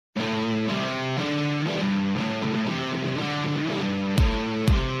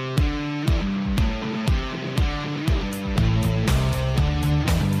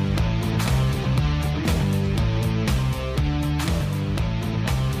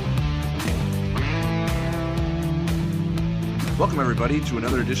Welcome, everybody, to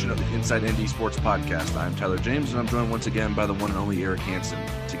another edition of the Inside ND Sports Podcast. I'm Tyler James, and I'm joined once again by the one and only Eric Hansen.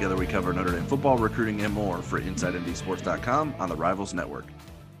 Together, we cover Notre Dame football, recruiting, and more for InsideNDSports.com on the Rivals Network.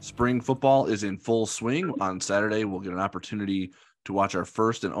 Spring football is in full swing. On Saturday, we'll get an opportunity to watch our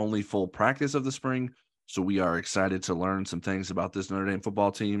first and only full practice of the spring, so we are excited to learn some things about this Notre Dame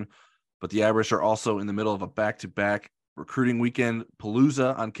football team. But the Irish are also in the middle of a back-to-back recruiting weekend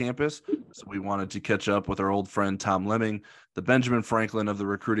palooza on campus, so we wanted to catch up with our old friend Tom Lemming, the Benjamin Franklin of the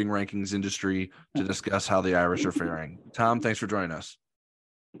recruiting rankings industry, to discuss how the Irish are faring. Tom, thanks for joining us.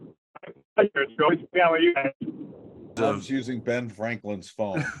 It's going to be how are you guys? I was using Ben Franklin's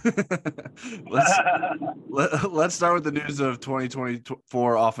phone. Let's start with the news of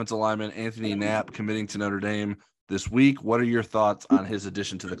 2024 offensive lineman Anthony Knapp committing to Notre Dame this week. What are your thoughts on his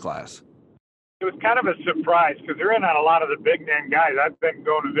addition to the class? It was kind of a surprise because they're in on a lot of the big name guys. I've been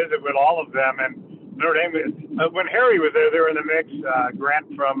going to visit with all of them, and Notre Dame, when Harry was there, they were in the mix. Grant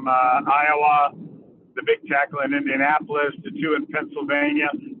from Iowa, the big tackle in Indianapolis, the two in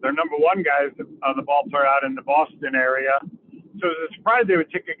Pennsylvania. Their number one guys on the ball player out in the Boston area. So it was a surprise they would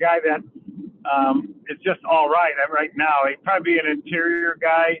take a guy that is just all right now. He'd probably be an interior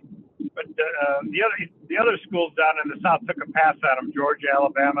guy, but the other schools down in the South took a pass at him: Georgia,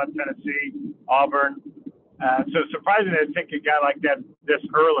 Alabama, Tennessee, Auburn. So surprising to take a guy like that this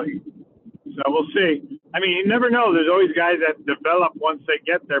early. So we'll see. I mean, you never know. There's always guys that develop once they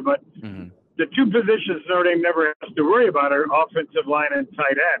get there, but the two positions Notre Dame never has to worry about are offensive line and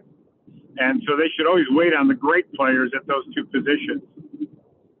tight end. And so they should always wait on the great players at those two positions.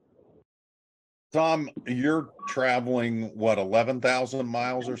 Tom, you're traveling, 11,000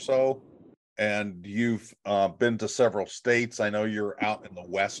 miles or so? And you've been to several states. I know you're out in the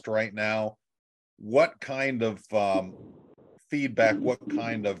West right now. What kind of feedback, what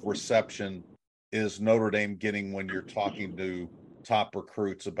kind of reception is Notre Dame getting when you're talking to top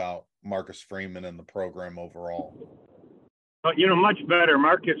recruits about Marcus Freeman and the program overall? Well, much better.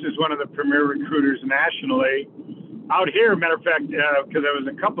 Marcus is one of the premier recruiters nationally. Out here, matter of fact, because there was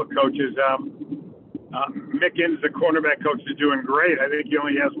a couple of coaches, Mickens, the cornerback coach, is doing great. I think he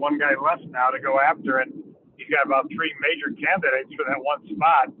only has one guy left now to go after, and he's got about three major candidates for that one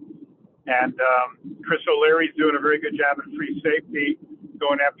spot. And Chris O'Leary's doing a very good job at free safety,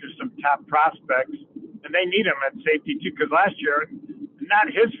 going after some top prospects. And they need him at safety, too, because last year, not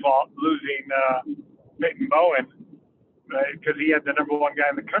his fault losing Peyton Bowen, because he had the number one guy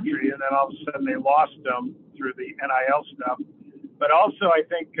in the country, and then all of a sudden they lost him through the NIL stuff. But also, I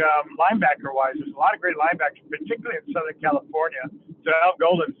think linebacker-wise, there's a lot of great linebackers, particularly in Southern California. So Al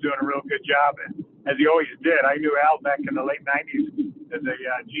Golden's doing a real good job, as he always did. I knew Al back in the late 90s as a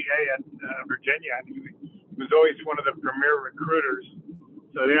GA at Virginia, and he was always one of the premier recruiters.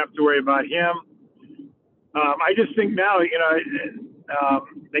 So they don't have to worry about him. I just think now,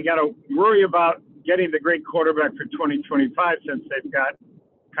 they got to worry about getting the great quarterback for 2025 since they've got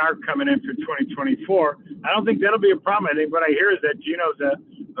Carr coming in for 2024. I don't think that'll be a problem. I think what I hear is that Gino's a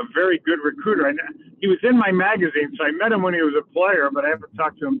very good recruiter. He was in my magazine, so I met him when he was a player, but I haven't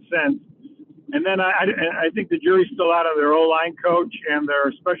talked to him since. And then I think the jury's still out on their O-line coach and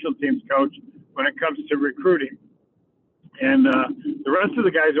their special teams coach when it comes to recruiting. And the rest of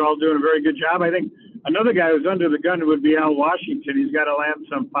the guys are all doing a very good job. I think another guy who's under the gun would be Al Washington. He's got to land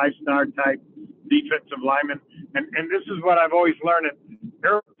some five-star type defensive lineman. And this is what I've always learned. And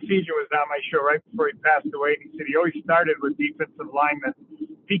Harold Seager was on my show right before he passed away. And he said he always started with defensive linemen.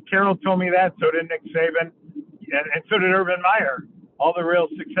 Pete Carroll told me that. So did Nick Saban. And so did Urban Meyer. All the real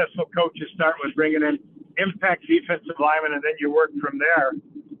successful coaches start with bringing in impact defensive linemen, and then you work from there.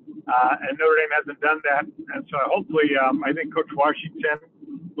 And Notre Dame hasn't done that. And so hopefully, I think Coach Washington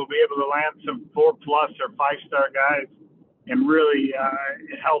will be able to land some 4+ or 5-star guys and really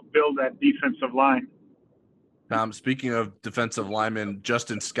help build that defensive line. Speaking of defensive linemen,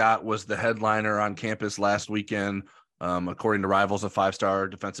 Justin Scott was the headliner on campus last weekend, according to Rivals, a 5-star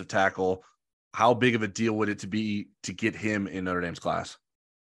defensive tackle. How big of a deal would it be to get him in Notre Dame's class?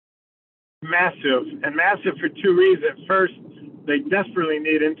 Massive, and massive for two reasons. First, they desperately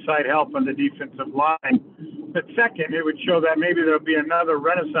need inside help on the defensive line. But second, it would show that maybe there'll be another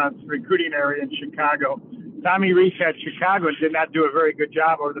renaissance recruiting area in Chicago. Tommy Rees had Chicago and did not do a very good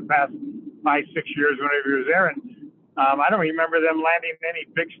job over the past 5-6 years whenever he was there. And I don't remember them landing any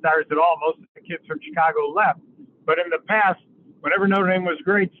big stars at all. Most of the kids from Chicago left. But in the past, whenever Notre Dame was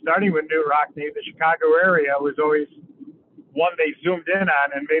great, starting with New Rockney, the Chicago area was always one they zoomed in on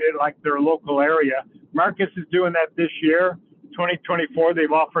and made it like their local area. Marcus is doing that this year. 2024,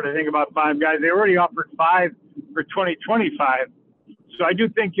 they've offered, I think, about 5 guys. They already offered 5 for 2025. So I do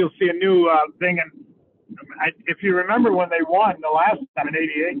think you'll see a new thing. And if you remember when they won the last time, an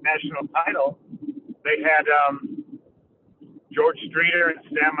 '88 national title, they had George Streeter and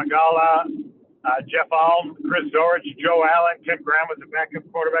Stan Magala, Jeff Alm, Chris Zorich, Joe Allen, Ken Graham was the backup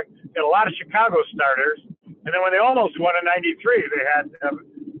quarterback. They had a lot of Chicago starters. And then when they almost won in '93, they had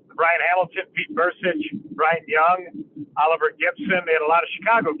Brian Hamilton, Pete Bursich, Brian Young, Oliver Gibson. They had a lot of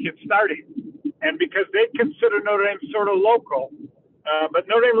Chicago kids starting. And because they consider Notre Dame sort of local, but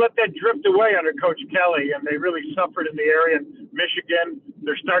Notre Dame let that drift away under Coach Kelly, and they really suffered in the area. In Michigan,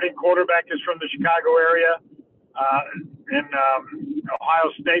 their starting quarterback is from the Chicago area. In Ohio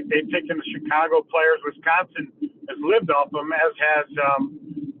State, they've taken the Chicago players. Wisconsin has lived off them, as has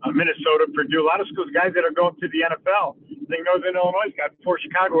Minnesota, Purdue. A lot of schools, guys that are going to the NFL. I think Northern Illinois's got 4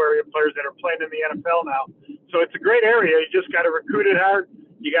 Chicago area players that are playing in the NFL now. So it's a great area. You just got to recruit it hard.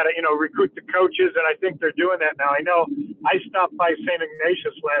 You got to, recruit the coaches, and I think they're doing that now. I know I stopped by St.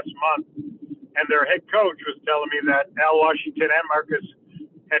 Ignatius last month, and their head coach was telling me that Al Washington and Marcus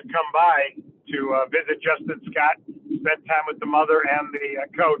had come by to visit Justin Scott, spend time with the mother and the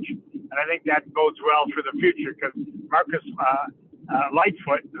coach, and I think that bodes well for the future because Marcus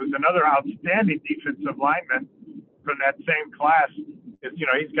Lightfoot, who's another outstanding defensive lineman from that same class, is,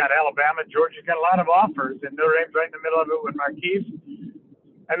 he's got Alabama, Georgia's got a lot of offers, and Notre Dame's right in the middle of it with Marquise.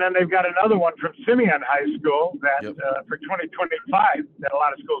 And then they've got another one from Simeon High School that for 2025 that a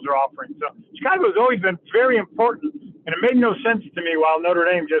lot of schools are offering. So Chicago's always been very important, and it made no sense to me while Notre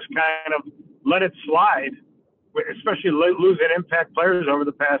Dame just kind of let it slide, especially losing impact players over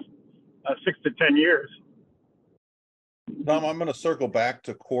the past 6 to 10 years. Tom, I'm going to circle back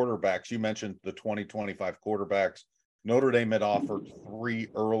to quarterbacks. You mentioned the 2025 quarterbacks. Notre Dame had offered 3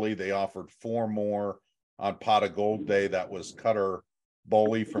 early. They offered 4 more on Pot of Gold Day. That was Cutter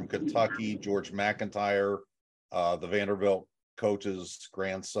Boley from Kentucky, George McIntyre, the Vanderbilt coach's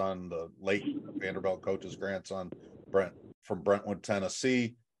grandson, the late Vanderbilt coach's grandson, Brent from Brentwood,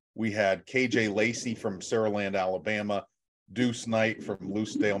 Tennessee. We had KJ Lacey from Saraland, Alabama, Deuce Knight from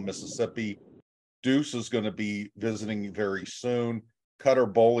Lucedale, Mississippi. Deuce is going to be visiting very soon. Cutter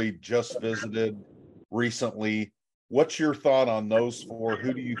Boley just visited recently. What's your thought on those 4?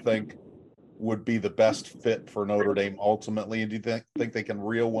 Who do you think would be the best fit for Notre Dame ultimately? And do you think they can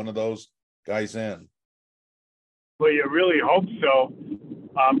reel one of those guys in? Well, you really hope so.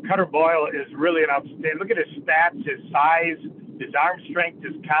 Cutter Boyle is really an outstanding. Look at his stats, his size, his arm strength,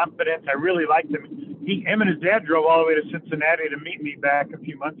 his confidence. I really liked him. Him and his dad drove all the way to Cincinnati to meet me back a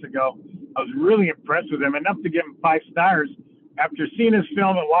few months ago. I was really impressed with him, enough to give him 5 stars. After seeing his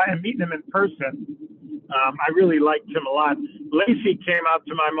film and meeting him in person, I really liked him a lot. Lacey came out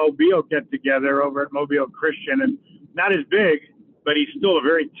to my Mobile get-together over at Mobile Christian, and not as big, but he's still a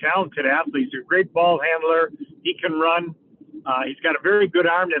very talented athlete. He's a great ball handler. He can run. He's got a very good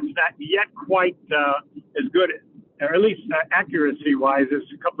arm that's not yet quite as good, or at least accuracy-wise, as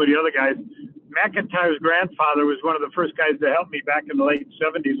a couple of the other guys. McIntyre's grandfather was one of the first guys to help me back in the late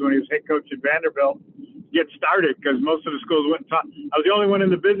 70s when he was head coach at Vanderbilt get started, because most of the schools wouldn't talk. I was the only one in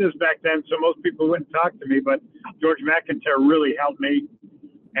the business back then, so most people wouldn't talk to me, but George McIntyre really helped me.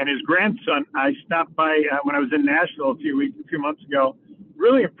 And his grandson, I stopped by when I was in Nashville a few months ago.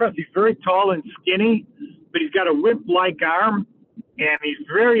 Really impressed. He's very tall and skinny, but he's got a whip-like arm, and he's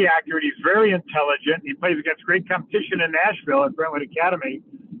very accurate. He's very intelligent. He plays against great competition in Nashville at Brentwood Academy.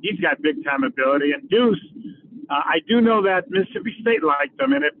 He's got big-time ability. And Deuce, I do know that Mississippi State liked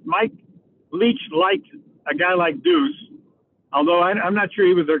him, and if Mike Leach liked a guy like Deuce, although I'm not sure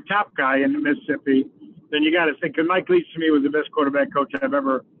he was their top guy in Mississippi, then you got to think, because Mike Leach to me was the best quarterback coach I've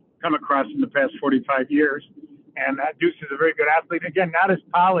ever come across in the past 45 years. And Deuce is a very good athlete. Again, not as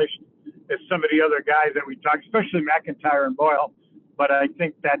polished as some of the other guys that we talked, especially McIntyre and Boyle. But I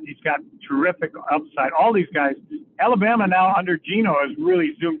think that he's got terrific upside. All these guys, Alabama now under Gino has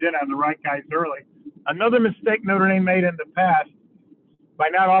really zoomed in on the right guys early. Another mistake Notre Dame made in the past by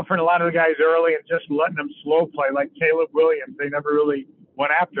not offering a lot of the guys early and just letting them slow play, like Caleb Williams. They never really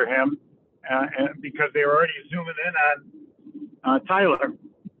went after him because they were already zooming in on Tyler.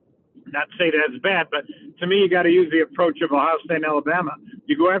 Not to say that's bad, but to me, you got to use the approach of Ohio State and Alabama.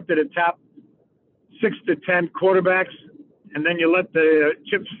 You go after the top 6 to 10 quarterbacks, and then you let the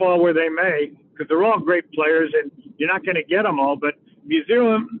chips fall where they may, because they're all great players, and you're not going to get them all. But if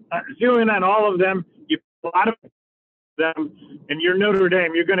you zero in on all of them, you put a lot of them, and you're Notre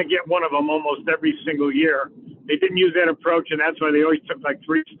Dame, you're going to get one of them almost every single year. They didn't use that approach, and that's why they always took like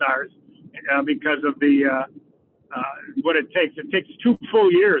 3 stars because of the what it takes. It takes 2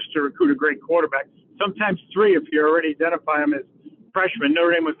 full years to recruit a great quarterback, sometimes 3 if you already identify them as freshmen.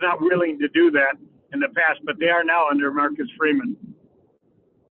 Notre Dame was not willing to do that in the past, but they are now under Marcus Freeman.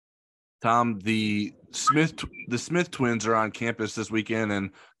 Tom, the the Smith twins are on campus this weekend,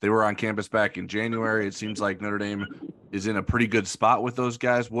 and they were on campus back in January. It seems like Notre Dame is in a pretty good spot with those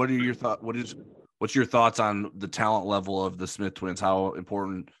guys. What are your what's your thoughts on the talent level of the Smith twins? How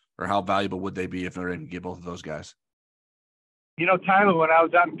important or how valuable would they be if Notre Dame can get both of those guys? You know, Tyler, when I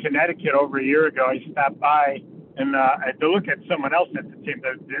was out in Connecticut over a year ago, I stopped by and to look at someone else at the team,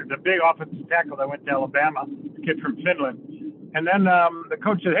 the big offensive tackle that went to Alabama, the kid from Finland. And then the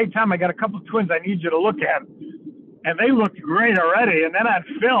coach said, "Hey, Tom, I got a couple of twins I need you to look at." And they looked great already. And then on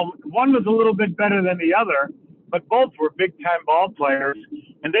film, one was a little bit better than the other, but both were big-time ball players.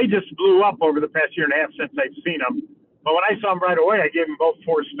 And they just blew up over the past year and a half since I've seen them. But when I saw them right away, I gave them both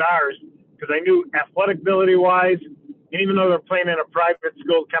 4 stars because I knew athletic ability-wise, and even though they're playing in a private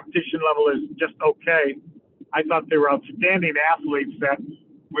school, competition level is just okay. I thought they were outstanding athletes that,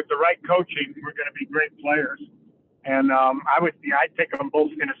 with the right coaching, were going to be great players. And I'd take them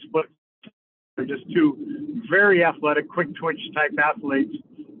both in a split. They're just 2 very athletic, quick twitch type athletes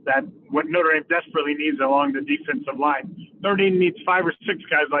that what Notre Dame desperately needs along the defensive line. Notre Dame needs 5 or 6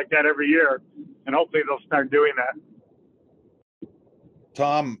 guys like that every year, and hopefully they'll start doing that.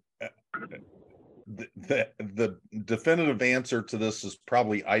 Tom, the definitive answer to this is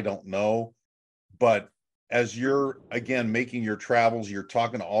probably I don't know, but as you're again making your travels, you're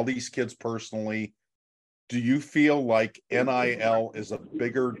talking to all these kids personally. Do you feel like NIL is a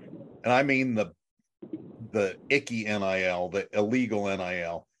bigger, and I mean the icky NIL, the illegal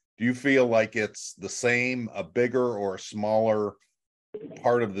NIL? Do you feel like it's the same, a bigger or a smaller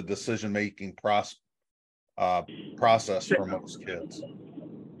part of the decision-making process for most kids?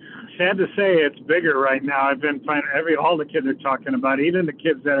 Sad to say, it's bigger right now. I've been finding all the kids are talking about it, even the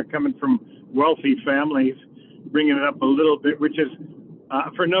kids that are coming from wealthy families, bringing it up a little bit, which is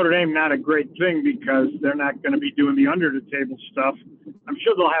for Notre Dame not a great thing because they're not going to be doing the under the table stuff. I'm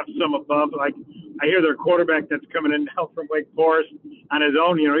sure they'll have some above. Like I hear their quarterback that's coming in now from Wake Forest on his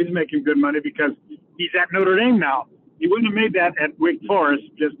own. You know, he's making good money because he's at Notre Dame now. He wouldn't have made that at Wake Forest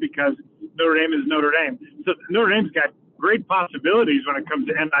just because Notre Dame is Notre Dame. So Notre Dame's got great possibilities when it comes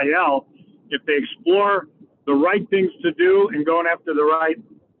to NIL if they explore the right things to do and going after the right,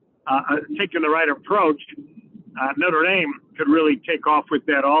 taking the right approach. Notre Dame could really take off with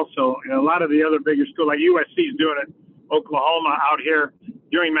that also. You know, a lot of the other bigger schools, like USC is doing it, Oklahoma out here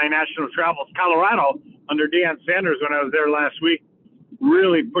during my national travels. Colorado, under Deion Sanders when I was there last week,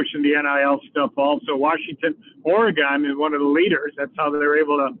 really pushing the NIL stuff also. Washington, Oregon is one of the leaders. That's how they're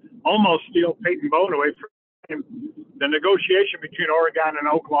able to almost steal Peyton Bowen away from him. The negotiation between Oregon and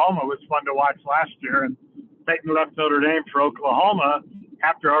Oklahoma was fun to watch last year, and Peyton left Notre Dame for Oklahoma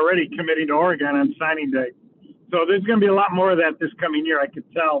after already committing to Oregon on signing day. So there's going to be a lot more of that this coming year, I could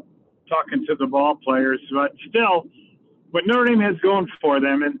tell, talking to the ball players. But still, what Notre Dame has going for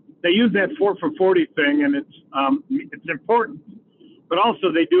them, and they use that 4 for 40 thing, and it's important. But also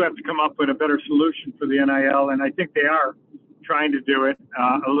they do have to come up with a better solution for the NIL, and I think they are trying to do it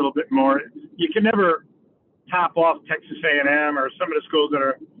a little bit more. You can never top off Texas A&M or some of the schools that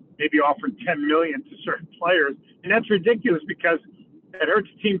are maybe offering $10 million to certain players, and that's ridiculous because it hurts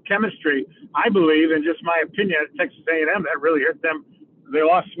team chemistry. I believe, and just my opinion, at Texas A&M, that really hurt them. They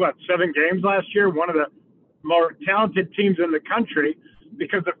lost, 7 games last year, one of the more talented teams in the country,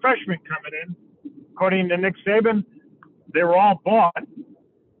 because the freshmen coming in, according to Nick Saban, they were all bought.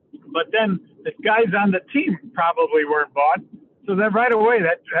 But then the guys on the team probably weren't bought. So then right away,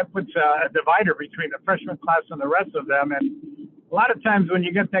 that puts a divider between the freshman class and the rest of them. And a lot of times when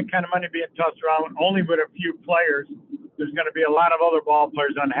you get that kind of money being tossed around, only with a few players, there's going to be a lot of other ball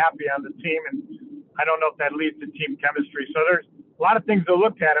players unhappy on the team, and I don't know if that leads to team chemistry. So there's a lot of things to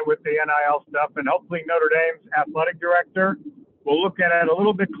look at it with the NIL stuff, and hopefully Notre Dame's athletic director will look at it a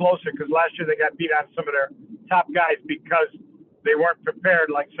little bit closer because last year they got beat on some of their top guys because they weren't prepared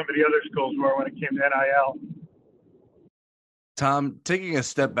like some of the other schools were when it came to NIL. Tom, taking a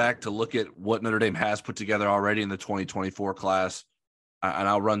step back to look at what Notre Dame has put together already in the 2024 class, and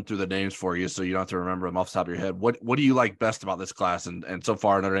I'll run through the names for you so you don't have to remember them off the top of your head. What do you like best about this class? And so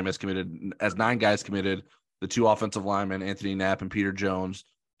far, Notre Dame has 9 guys committed, the 2 offensive linemen, Anthony Knapp and Peter Jones,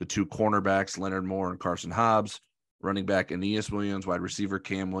 the 2 cornerbacks, Leonard Moore and Carson Hobbs, running back Aeneas Williams, wide receiver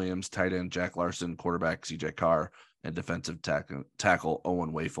Cam Williams, tight end Jack Larson, quarterback CJ Carr, and defensive tackle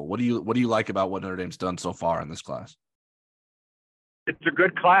Owen Wafel. What do you like about what Notre Dame's done so far in this class? It's a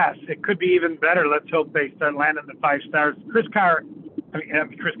good class. It could be even better. Let's hope they start landing the 5 stars. CJ Carr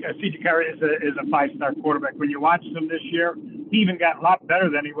is a 5-star quarterback. When you watch him this year, he even got a lot better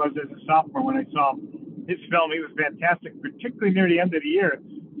than he was as a sophomore when I saw him. His film, he was fantastic, particularly near the end of the year.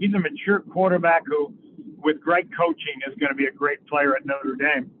 He's a mature quarterback who, with great coaching, is going to be a great player at Notre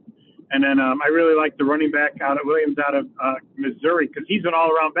Dame. And then I really like the running back out of Williams out of Missouri because he's an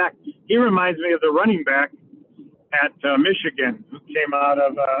all-around back. He reminds me of the running back at Michigan who came out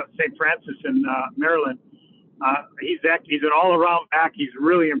of St. Francis in Maryland. He's an all-around back. He's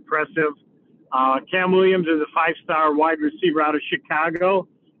really impressive. Cam Williams is a 5-star wide receiver out of Chicago,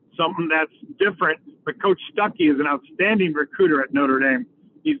 something that's different. But Coach Stuckey is an outstanding recruiter at Notre Dame.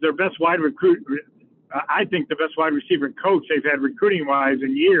 He's their best wide recruit. I think the best wide receiver coach they've had recruiting-wise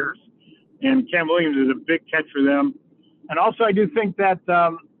in years. And Cam Williams is a big catch for them. And also I do think that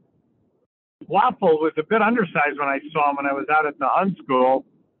Waffle was a bit undersized when I saw him when I was out at the Hun School.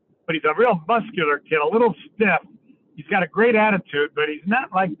 But he's a real muscular kid, a little stiff. He's got a great attitude, but he's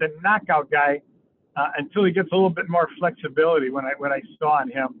not like the knockout guy until he gets a little bit more flexibility when I saw on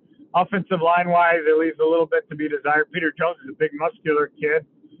him. Offensive line-wise, it leaves a little bit to be desired. Peter Jones is a big muscular kid,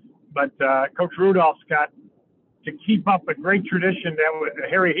 but Coach Rudolph's got to keep up a great tradition that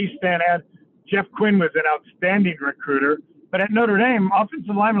Harry Heastan had. Jeff Quinn was an outstanding recruiter, but at Notre Dame,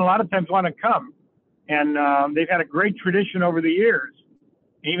 offensive linemen a lot of times want to come, and they've had a great tradition over the years.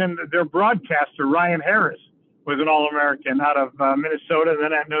 Even their broadcaster, Ryan Harris, was an All-American out of Minnesota, and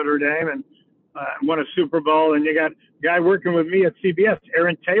then at Notre Dame, and won a Super Bowl. And you got a guy working with me at CBS,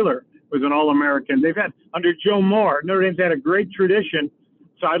 Aaron Taylor, was an All-American. They've had, under Joe Moore, Notre Dame's had a great tradition.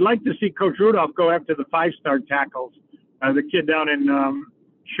 So I'd like to see Coach Rudolph go after the 5-star tackles. The kid down in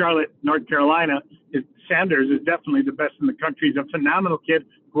Charlotte, North Carolina, Sanders, is definitely the best in the country. He's a phenomenal kid,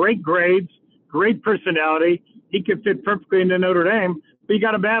 great grades, great personality. He could fit perfectly into Notre Dame. But you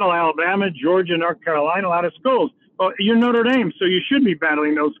got to battle Alabama, Georgia, North Carolina, a lot of schools. Well, you're Notre Dame, so you should be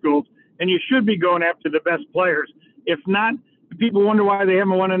battling those schools, and you should be going after the best players. If not, people wonder why they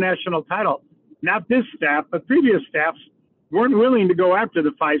haven't won a national title. Not this staff, but previous staffs weren't willing to go after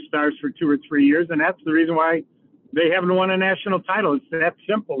the 5 stars for 2 or 3 years, and that's the reason why they haven't won a national title. It's that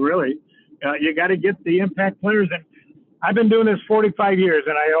simple, really. You got to get the impact players. And I've been doing this 45 years,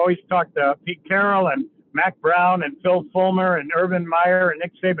 and I always talk to Pete Carroll and Mac Brown and Phil Fulmer and Urban Meyer and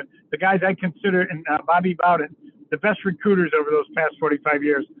Nick Saban, the guys I consider, and Bobby Bowden, the best recruiters over those past 45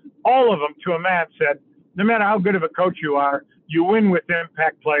 years. All of them, to a man, said, no matter how good of a coach you are, you win with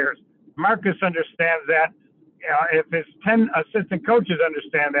impact players. Marcus understands that. If his 10 assistant coaches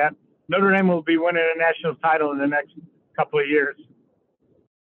understand that, Notre Dame will be winning a national title in the next couple of years.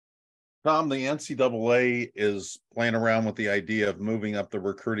 Tom, the NCAA is playing around with the idea of moving up the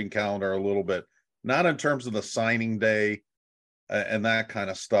recruiting calendar a little bit, not in terms of the signing day and that kind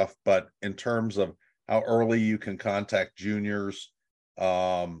of stuff, but in terms of how early you can contact juniors,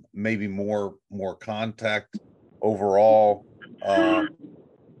 maybe more contact overall.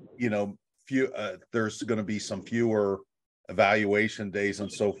 There's going to be some fewer evaluation days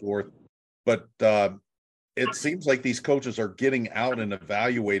and so forth, but it seems like these coaches are getting out and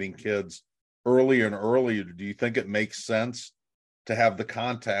evaluating kids earlier and earlier. Do you think it makes sense to have the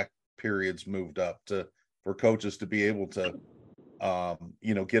contact periods moved up for coaches to be able to,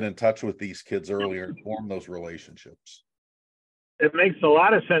 get in touch with these kids earlier and form those relationships? It makes a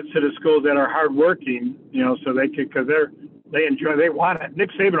lot of sense to the schools that are hardworking, so they could, because they want it. Nick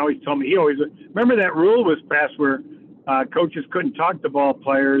Saban always told me, remember that rule was passed where coaches couldn't talk to ball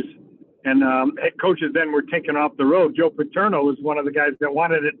players, and coaches then were taken off the road. Joe Paterno was one of the guys that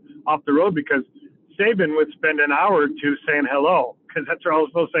wanted it off the road because Saban would spend an hour or two saying hello, because that's what I was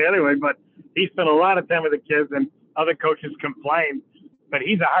supposed to say anyway, but he spent a lot of time with the kids, and other coaches complained. But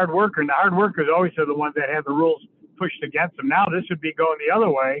he's a hard worker, and the hard workers always are the ones that have the rules pushed against them. Now this would be going the other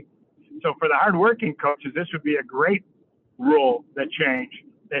way. So for the hardworking coaches, this would be a great rule that change.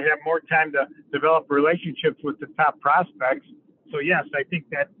 They have more time to develop relationships with the top prospects. So yes, I think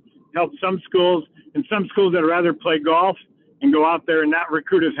that helps some schools. And some schools that rather play golf and go out there and not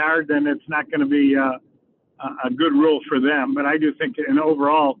recruit as hard, then it's not going to be a good rule for them. But I do think, and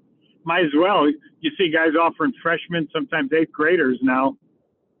overall, might as well. You see guys offering freshmen, sometimes 8th graders now.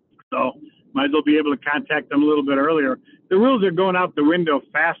 So might as well be able to contact them a little bit earlier. The rules are going out the window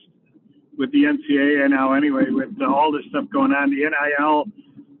fast with the NCAA now anyway, with all this stuff going on. The NIL,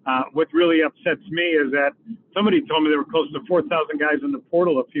 what really upsets me is that somebody told me there were close to 4,000 guys in the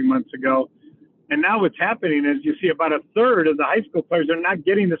portal a few months ago. And now what's happening is you see about a third of the high school players are not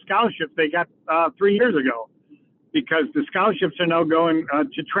getting the scholarships they got 3 years ago, because the scholarships are now going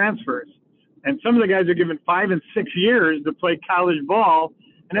to transfers. And some of the guys are given 5 and 6 years to play college ball,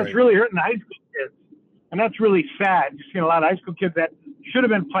 and that's really hurting the high school kids. And that's really sad. You've seen a lot of high school kids that should have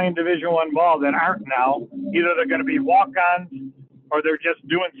been playing Division I ball that aren't now. Either they're going to be walk-ons or they're just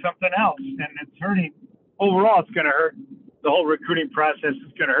doing something else. And it's hurting. Overall, it's going to hurt the whole recruiting process.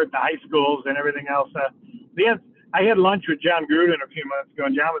 It's going to hurt the high schools and everything else. I had lunch with John Gruden a few months ago,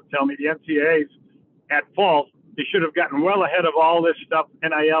 and John was telling me the NCAA's at fault. They should have gotten well ahead of all this stuff,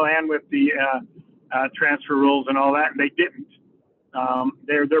 NIL and with the transfer rules and all that, and they didn't.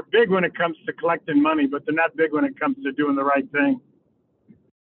 They're big when it comes to collecting money, but they're not big when it comes to doing the right thing.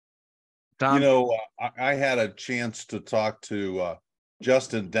 Tom? I had a chance to talk to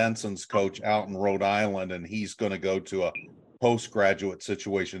Justin Denson's coach out in Rhode Island, and he's going to go to a postgraduate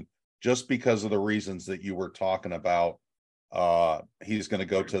situation just because of the reasons that you were talking about. He's going to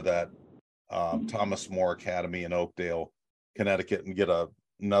go to that Thomas More Academy in Oakdale, Connecticut, and get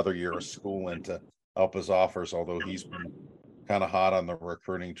another year of school in to help his offers, although he's been kind of hot on the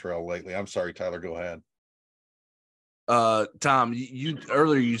recruiting trail lately. I'm sorry, Tyler, go ahead. Tom, you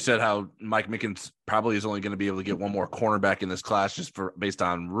earlier you said how Mike Mickens probably is only going to be able to get one more cornerback in this class just based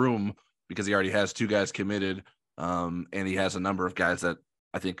on room, because he already has 2 guys committed, and he has a number of guys that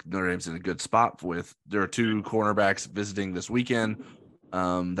I think Notre Dame's in a good spot with. There are 2 cornerbacks visiting this weekend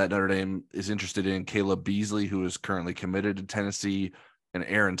that Notre Dame is interested in: Caleb Beasley, who is currently committed to Tennessee, and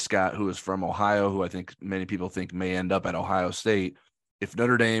Aaron Scott, who is from Ohio, who I think many people think may end up at Ohio State. If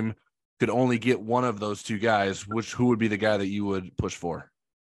Notre Dame could only get one of those 2 guys, who would be the guy that you would push for?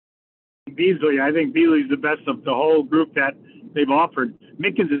 Beasley. I think Beasley's the best of the whole group that they've offered.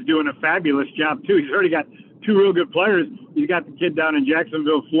 Mickens is doing a fabulous job too. He's already got 2 real good players. He's got the kid down in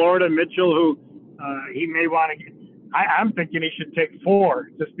Jacksonville, Florida, Mitchell, who he may want to get. I'm thinking he should take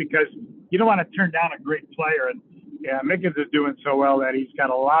 4 just because you don't want to turn down a great player. And yeah, Mickens is doing so well that he's got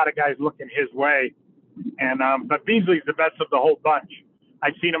a lot of guys looking his way. And but Beasley's the best of the whole bunch.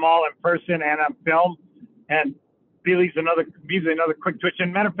 I've seen them all in person and on film, and Beasley's another quick twitch.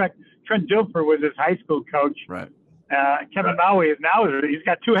 And matter of fact, Trent Dilfer was his high school coach. Right. Kevin Maui is now, he's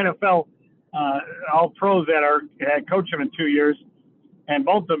got 2 NFL all pros that are coach him in 2 years, and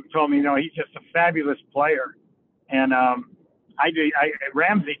both of them told me, he's just a fabulous player. And Jalen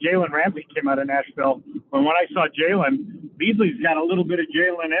Ramsey came out of Nashville. When I saw Jalen, Beasley's got a little bit of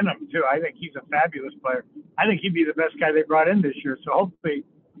Jalen in him too. I think he's a fabulous player. I think he'd be the best guy they brought in this year. So hopefully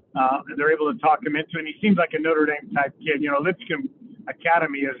they're able to talk him into it. And he seems like a Notre Dame type kid. Lipscomb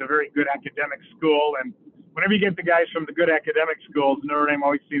Academy is a very good academic school, and whenever you get the guys from the good academic schools, Notre Dame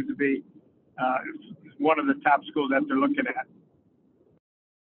always seems to be one of the top schools that they're looking at.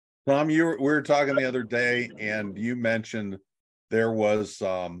 Tom, we were talking the other day, and you mentioned there was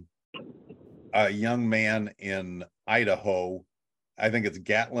a young man in Idaho, I think it's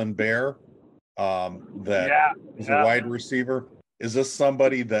Gatlin Bear, that is a wide receiver. Is this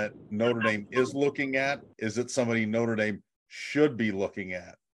somebody that Notre Dame is looking at? Is it somebody Notre Dame should be looking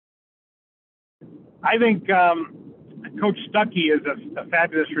at? I think Coach Stuckey is a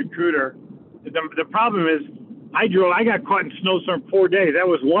fabulous recruiter. The problem is I got caught in snowstorm 4 days. That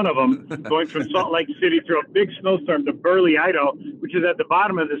was one of them, going from Salt Lake City through a big snowstorm to Burley, Idaho, which is at the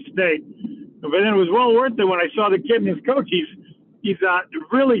bottom of the state. But then it was well worth it when I saw the kid and his coach. He's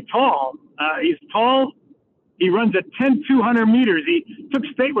really tall. He's tall. He runs at 10,200 meters. He took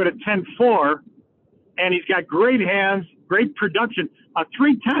state with a 10.4, and he's got great hands, great production. A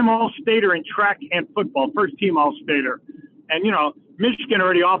 3-time All-Stater in track and football, first-team All-Stater. And, Michigan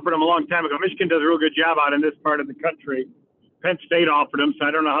already offered him a long time ago. Michigan does a real good job out in this part of the country. Penn State offered him, so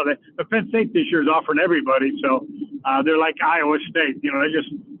I don't know how but Penn State this year is offering everybody. So they're like Iowa State. They just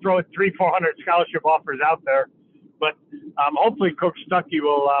throw 300-400 scholarship offers out there. But hopefully Coach Stuckey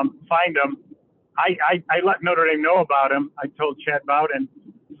will find him. I let Notre Dame know about him. I told Chad Bowden.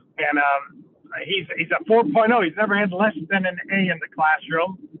 And he's a 4.0. He's never had less than an A in the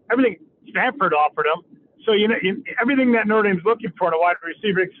classroom. Everything Stanford offered him. So, everything that Notre Dame's looking for in a wide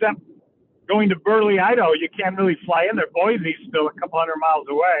receiver, except going to Burley, Idaho, you can't really fly in there. Boise's still a couple hundred miles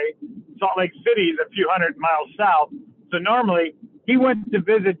away. Salt Lake City is a few hundred miles south. So normally he went to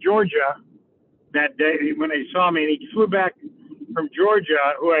visit Georgia that day when they saw me, and he flew back from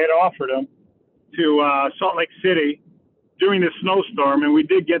Georgia, who I had offered him, to Salt Lake City during the snowstorm. And we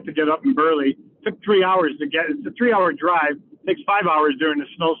did get up in Burley. It took 3 hours to get. It's a 3-hour drive. It takes 5 hours during the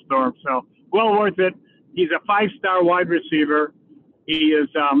snowstorm. So well worth it. He's a 5-star wide receiver. He is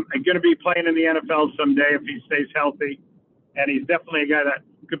going to be playing in the NFL someday if he stays healthy, and he's definitely a guy that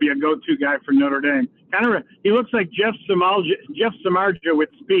could be a go-to guy for Notre Dame. He looks like Jeff Samardzija with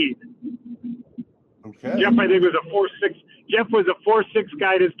speed. Okay. Jeff, I think, was a 4.6. Jeff was a 4.6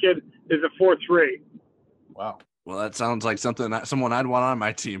 guy. This kid is a 4.3. Wow. Well, that sounds like someone I'd want on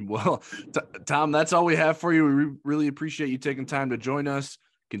my team. Well, Tom, that's all we have for you. We really appreciate you taking time to join us.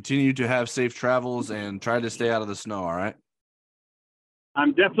 Continue to have safe travels and try to stay out of the snow, all right?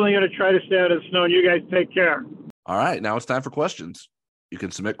 I'm definitely going to try to stay out of the snow, and you guys take care. All right, now it's time for questions. You can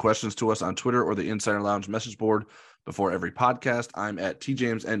submit questions to us on Twitter or the Insider Lounge message board before every podcast. I'm at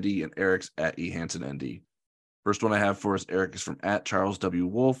TJamesND and Eric's at eHansenND. First one I have for us, Eric, is from at Charles W.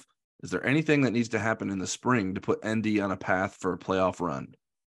 Wolf. Is there anything that needs to happen in the spring to put ND on a path for a playoff run?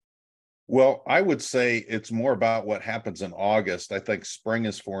 Well, I would say it's more about what happens in August. I think spring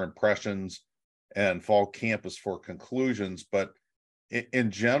is for impressions and fall camp is for conclusions. But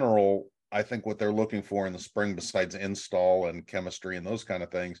in general, I think what they're looking for in the spring, besides install and chemistry and those kind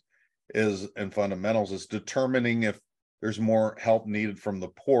of things, and fundamentals, is determining if there's more help needed from the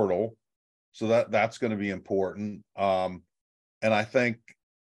portal. So that's going to be important. And I think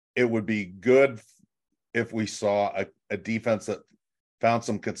it would be good if we saw a defense that found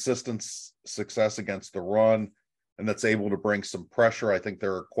some consistent success against the run and that's able to bring some pressure. I think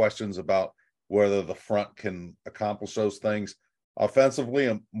there are questions about whether the front can accomplish those things. Offensively,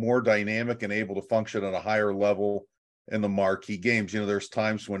 I'm more dynamic and able to function at a higher level in the marquee games. There's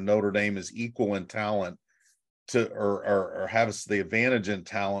times when Notre Dame is equal in talent or has the advantage in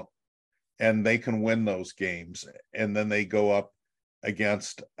talent, and they can win those games. And then they go up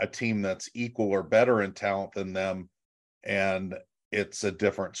against a team that's equal or better in talent than them, and it's a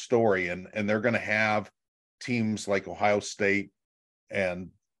different story. And they're going to have teams like Ohio State and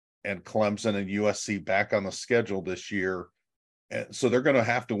Clemson and USC back on the schedule this year. And so they're going to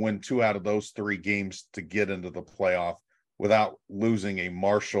have to win 2 out of those 3 games to get into the playoff without losing a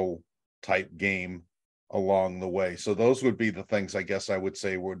Marshall type game along the way. So those would be the things I guess I would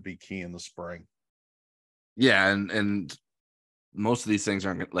say would be key in the spring. Yeah. And most of these things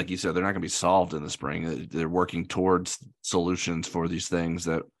aren't, like you said, they're not going to be solved in the spring. They're working towards solutions for these things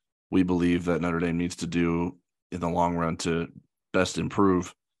that we believe that Notre Dame needs to do in the long run to best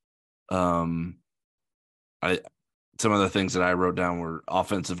improve. Some of the things that I wrote down were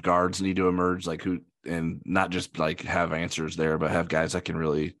offensive guards need to emerge, and not just like have answers there, but have guys that can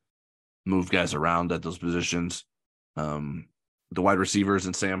really move guys around at those positions. The wide receivers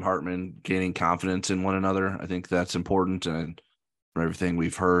and Sam Hartman gaining confidence in one another. I think that's important. And from everything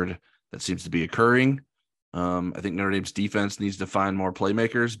we've heard, that seems to be occurring. I think Notre Dame's defense needs to find more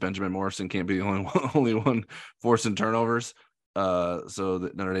playmakers. Benjamin Morrison can't be the only one forcing turnovers. So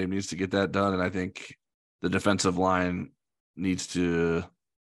that Notre Dame needs to get that done. And I think the defensive line needs to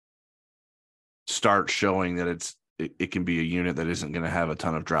start showing that it can be a unit that isn't going to have a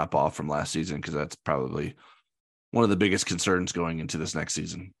ton of drop off from last season, because that's probably one of the biggest concerns going into this next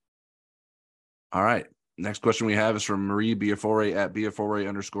season. All right. Next question we have is from Marie Biafore at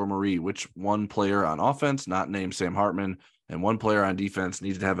Biafore_Marie. Which one player on offense, not named Sam Hartman, and one player on defense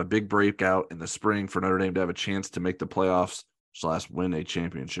needs to have a big breakout in the spring for Notre Dame to have a chance to make the playoffs / win a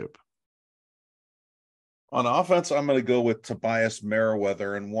championship? On offense, I'm going to go with Tobias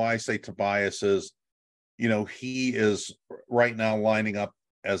Merriweather. And why I say Tobias is, he is right now lining up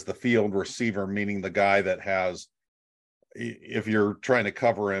as the field receiver, meaning the guy that has, if you're trying to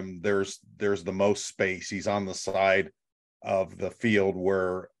cover him, there's the most space. He's on the side of the field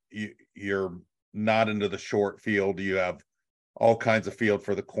where you're not into the short field. You have all kinds of field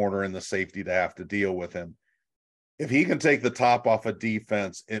for the corner and the safety to have to deal with him. If he can take the top off a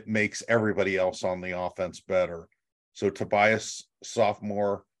defense, it makes everybody else on the offense better. So Tobias,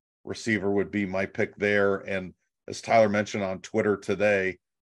 sophomore receiver, would be my pick there. And as Tyler mentioned on Twitter today,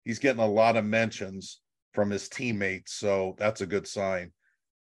 he's getting a lot of mentions from his teammates. So that's a good sign.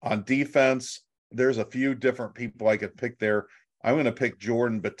 On defense, there's a few different people I could pick there. I'm going to pick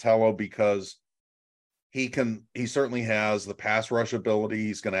Jordan Botelho because he certainly has the pass rush ability.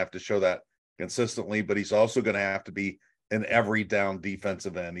 He's going to have to show that consistently, but he's also going to have to be an every down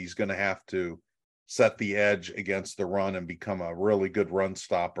defensive end. He's going to have to set the edge against the run and become a really good run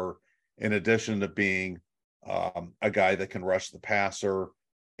stopper, in addition to being a guy that can rush the passer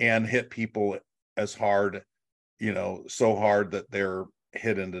and hit people as hard, so hard that they're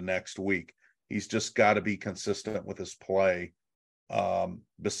hit into next week. He's just got to be consistent with his play,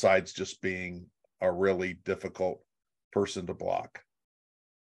 besides just being a really difficult person to block.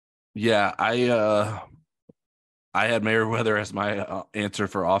 Yeah, I had Merriweather as my answer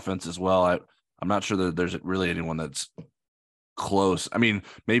for offense as well. I'm not sure that there's really anyone that's close. I mean,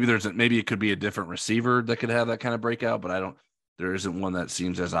 maybe it could be a different receiver that could have that kind of breakout, but there isn't one that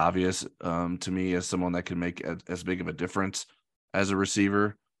seems as obvious to me as someone that can make as big of a difference as a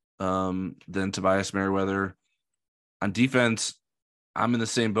receiver than Tobias Merriweather. On defense, I'm in the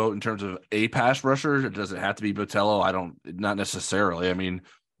same boat in terms of a pass rusher. Does it have to be Botelho? Not necessarily. I mean,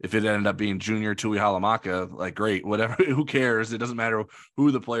 if it ended up being Junior Tui Halamaka, great, whatever, who cares? It doesn't matter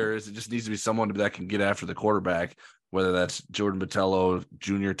who the player is. It just needs to be someone that can get after the quarterback, whether that's Jordan Botelho,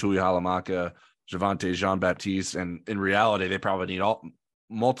 Junior Tui Halamaka, Javante Jean-Baptiste. And in reality, they probably need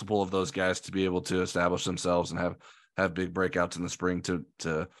multiple of those guys to be able to establish themselves and have big breakouts in the spring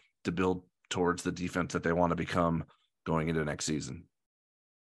to build towards the defense that they want to become going into next season.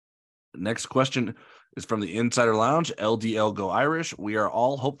 Next question is from the Insider Lounge, LDL Go Irish. We are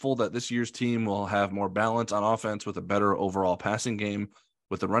all hopeful that this year's team will have more balance on offense with a better overall passing game.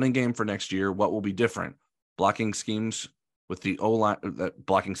 With the running game for next year, what will be different? Blocking schemes with the O-line,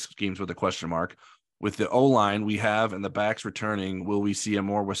 blocking schemes with a question mark. With the O-line we have and the backs returning, will we see a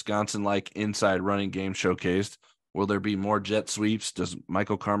more Wisconsin-like inside running game showcased? Will there be more jet sweeps? Does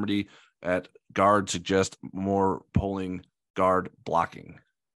Michael Carmody at guard suggest more pulling guard blocking?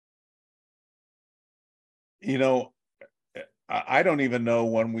 You know, I don't even know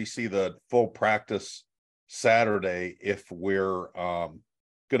when we see the full practice Saturday if we're going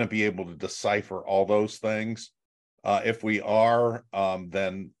to be able to decipher all those things. If we are,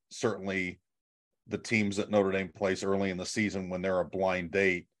 then certainly the teams that Notre Dame plays early in the season when they're a blind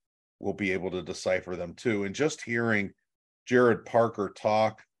date will be able to decipher them too. And just hearing Jared Parker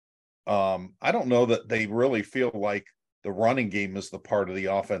talk, I don't know that they really feel like the running game is the part of the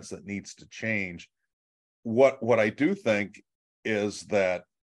offense that needs to change. What I do think is that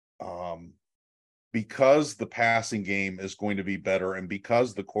because the passing game is going to be better and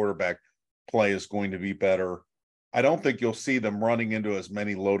because the quarterback play is going to be better, I don't think you'll see them running into as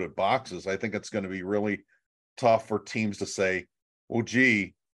many loaded boxes. I think it's going to be really tough for teams to say, well,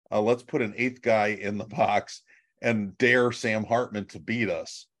 gee, let's put an eighth guy in the box and dare Sam Hartman to beat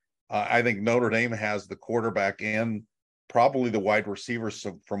us. I think Notre Dame has the quarterback and probably the wide receivers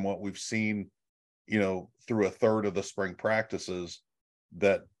from what we've seen, through a third of the spring practices,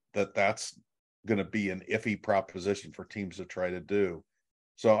 that's going to be an iffy proposition for teams to try to do.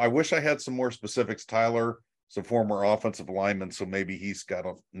 So I wish I had some more specifics. Tyler, some former offensive lineman, so maybe he's got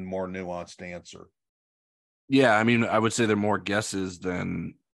a more nuanced answer. Yeah, I mean, I would say they're more guesses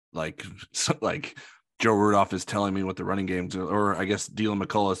than like Joe Rudolph is telling me what the running games are, or I guess Dylan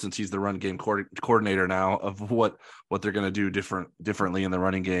McCullough, since he's the run game coordinator now, of what they're going to do differently in the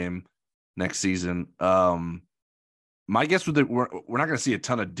running game next season. My guess would that we're not going to see a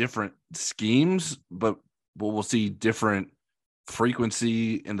ton of different schemes, but we'll see different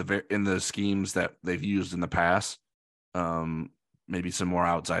frequency in the schemes that they've used in the past. Maybe some more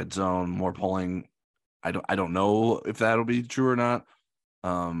outside zone, more pulling. I don't know if that'll be true or not.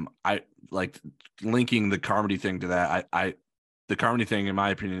 I like linking the Carmody thing to that. The Carmody thing, in my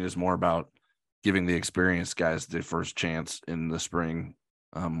opinion, is more about giving the experienced guys the first chance in the spring.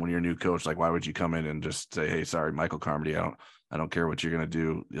 When you're a new coach, like, why would you come in and just say, hey, sorry, Michael Carmody, I don't care what you're going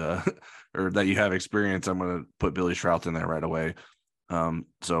to do, or that you have experience. I'm going to put Billy Shrout in there right away.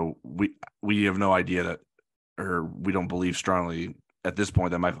 So we have no idea that, or we don't believe strongly at this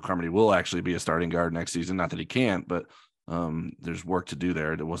point that Michael Carmody will actually be a starting guard next season. Not that he can't, but there's work to do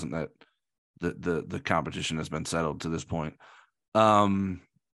there. It wasn't that the competition has been settled to this point.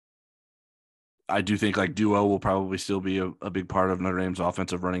 I do think like duo will probably still be a big part of Notre Dame's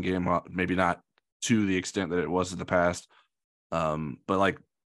offensive running game. Maybe not to the extent that it was in the past. But like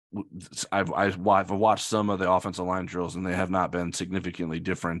I've watched some of the offensive line drills and they have not been significantly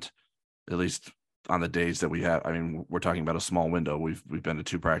different, at least on the days that we have. I mean, we're talking about a small window. We've been to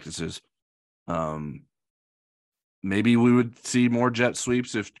 2 practices. Maybe we would see more jet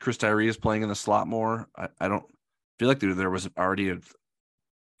sweeps if Chris Tyree is playing in the slot more. I don't feel like there was already a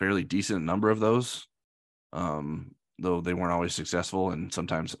fairly decent number of those, though they weren't always successful and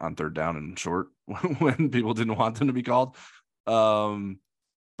sometimes on third down and short when people didn't want them to be called.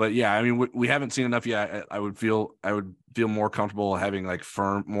 But yeah, I mean, we haven't seen enough yet. I would feel more comfortable having like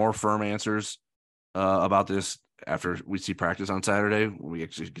more firm answers about this after we see practice on Saturday. We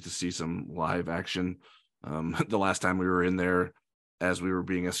actually get to see some live action. The last time we were in there as we were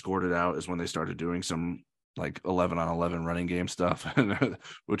being escorted out is when they started doing some like 11-on-11 running game stuff,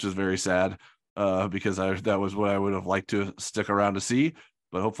 which is very sad because that was what I would have liked to stick around to see,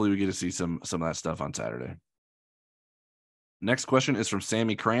 but hopefully we get to see some of that stuff on Saturday. Next question is from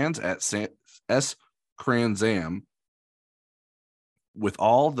Sammy Kranz at S. Kranzam. With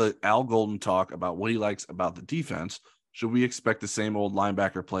all the Al Golden talk about what he likes about the defense, should we expect the same old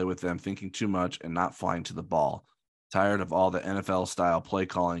linebacker play with them thinking too much and not flying to the ball? Tired of all the NFL-style play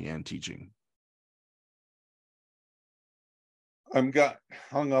calling and teaching. I'm got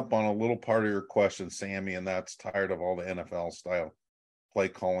hung up on a little part of your question, Sammy, and that's tired of all the NFL-style play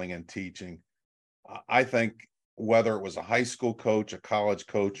calling and teaching. I think whether it was a high school coach, a college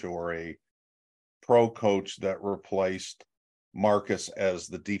coach, or a pro coach that replaced Marcus as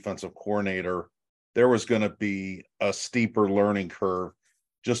the defensive coordinator, there was going to be a steeper learning curve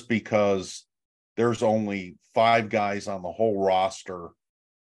just because there's only 5 guys on the whole roster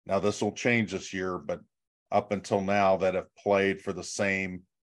Now this will change this year, but up until now that have played for the same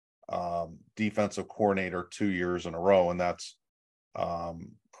defensive coordinator 2 years in a row, and that's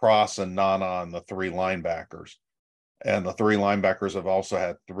Cross and Nana and the three linebackers. And the three linebackers have also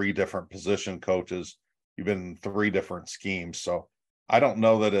had three different position coaches. You've been in three different schemes. So I don't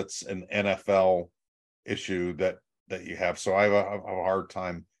know that it's an NFL issue that you have. So I have a hard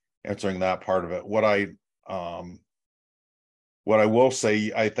time answering that part of it. What I will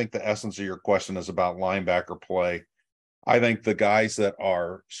say, I think the essence of your question is about linebacker play. I think the guys that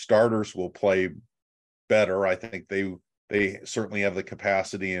are starters will play better. I think they certainly have the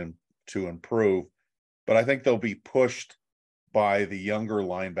capacity to improve, but I think they'll be pushed by the younger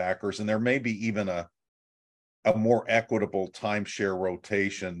linebackers, and there may be even a more equitable timeshare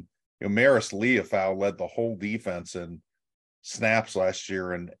rotation. Maris Leofau led the whole defense in snaps last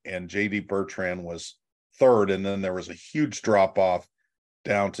year, and JD Bertrand was third, and then there was a huge drop off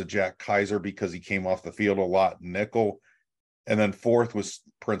down to Jack Kaiser because he came off the field a lot in nickel, and then fourth was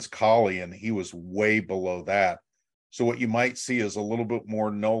Prince Colley, and he was way below that. So what you might see is a little bit more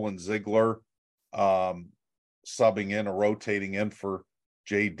Nolan Ziegler subbing in or rotating in for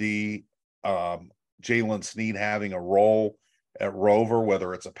JD, Jalen Sneed having a role at Rover,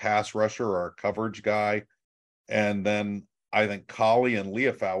 whether it's a pass rusher or a coverage guy. And then I think Colley and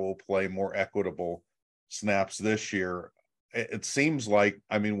Leofau will play more equitable snaps this year. It seems like,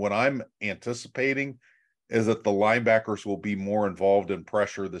 what I'm anticipating is that the linebackers will be more involved in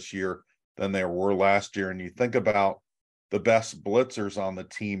pressure this year than they were last year. And you think about the best blitzers on the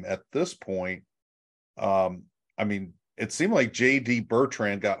team at this point. It seemed like JD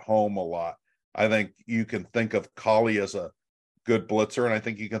Bertrand got home a lot. I think you can think of Colley as a good blitzer, and I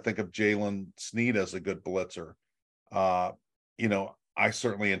think you can think of Jalen Sneed as a good blitzer. I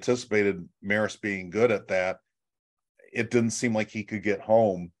certainly anticipated Maris being good at that. It didn't seem like he could get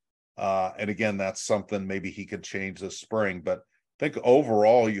home. And again, that's something maybe he could change this spring. But I think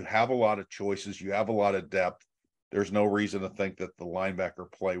overall, you have a lot of choices. You have a lot of depth. There's no reason to think that the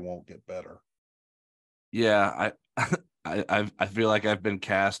linebacker play won't get better. Yeah, I feel like I've been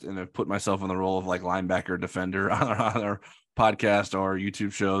cast and have put myself in the role of like linebacker defender on our podcast or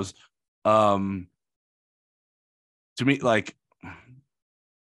YouTube shows. To me, like,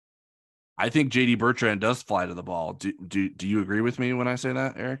 I think JD Bertrand does fly to the ball. Do you agree with me when I say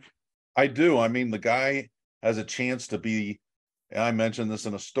that, Eric? I do. The guy has a chance to be, and I mentioned this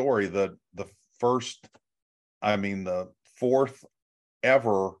in a story, the fourth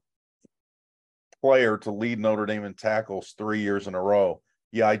ever player to lead Notre Dame in tackles 3 years in a row.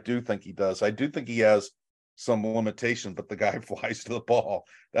 Yeah, I do think he does. I do think he has some limitation, but the guy flies to the ball.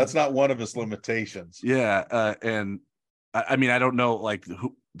 That's not one of his limitations. Yeah, and I don't know like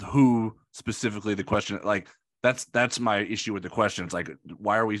who specifically the question, like that's my issue with the question. It's like,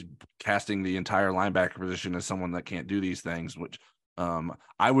 why are we casting the entire linebacker position as someone that can't do these things? Which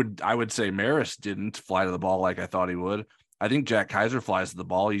I would say Maris didn't fly to the ball like I thought he would. I think Jack Kaiser flies to the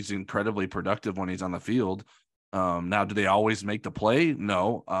ball. He's incredibly productive when he's on the field. Now, do they always make the play?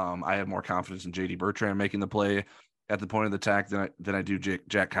 No. I have more confidence in JD Bertrand making the play at the point of the attack than I do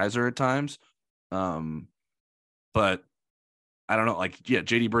Jack Kaiser at times. But I don't know. Like, yeah,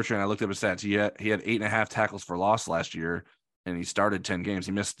 JD Bertrand, I looked up his stats. He had 8.5 tackles for loss last year, and he started 10 games.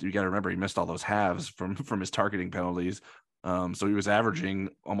 He missed. You got to remember, he missed all those halves from his targeting penalties. So he was averaging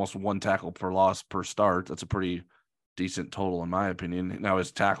almost 1 tackle per loss per start. That's a pretty decent total in my opinion. Now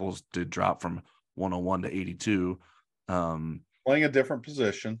his tackles did drop from 101 to 82. Playing a different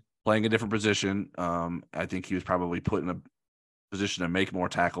position. I think he was probably put in a position to make more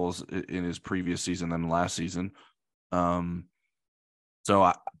tackles in his previous season than last season. So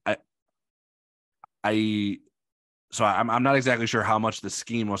I'm not exactly sure how much the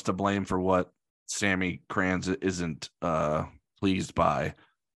scheme was to blame for what Sammy Kranz isn't pleased by.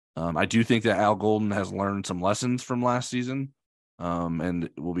 I do think that Al Golden has learned some lessons from last season, and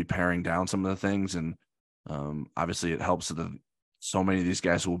will be paring down some of the things. And obviously, it helps that so many of these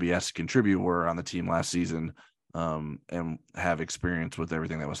guys who will be asked to contribute were on the team last season, and have experience with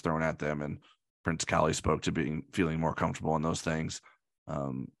everything that was thrown at them. And Prince Colley spoke to feeling more comfortable in those things.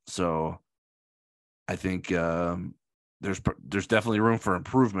 So I think there's definitely room for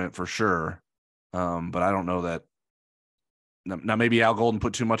improvement for sure, but I don't know that. Now, maybe Al Golden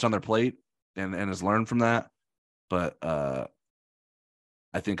put too much on their plate and has learned from that. But I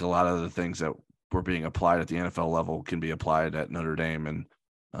think a lot of the things that were being applied at the NFL level can be applied at Notre Dame.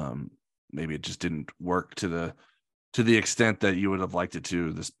 And maybe it just didn't work to the extent that you would have liked it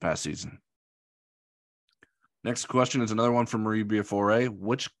to this past season. Next question is another one from Marie Biafore.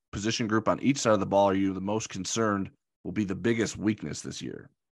 Which position group on each side of the ball are you the most concerned will be the biggest weakness this year?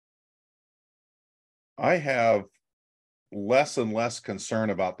 I have less and less concern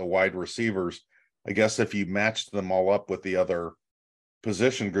about the wide receivers. I guess if you matched them all up with the other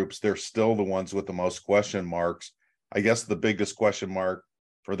position groups, they're still the ones with the most question marks. I guess the biggest question mark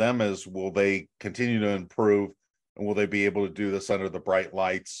for them is, will they continue to improve, and will they be able to do this under the bright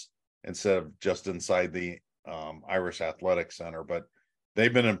lights instead of just inside the Irish Athletic Center? But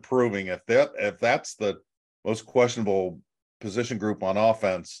they've been improving. If that's the most questionable position group on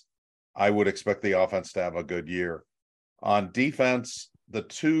offense, I would expect the offense to have a good year. On defense, the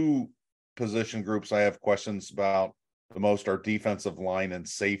two position groups I have questions about the most are defensive line and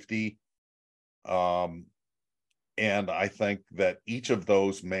safety. And I think that each of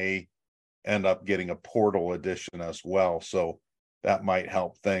those may end up getting a portal addition as well. So that might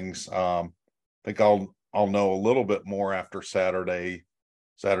help things. I think I'll know a little bit more after Saturday's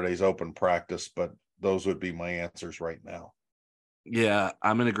open practice, but those would be my answers right now. Yeah,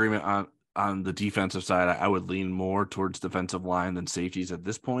 I'm in agreement on the defensive side. I would lean more towards defensive line than safeties at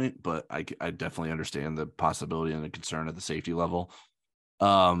this point, but I definitely understand the possibility and the concern at the safety level.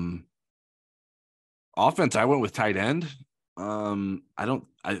 Offense, I went with tight end.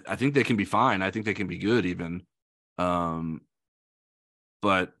 I think they can be fine. I think they can be good even. But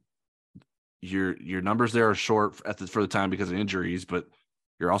your numbers there are short for the time because of injuries, but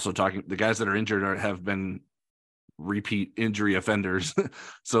you're also talking the guys that are injured have been repeat injury offenders.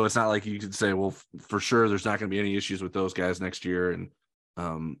 So it's not like you could say, well, for sure, there's not going to be any issues with those guys next year.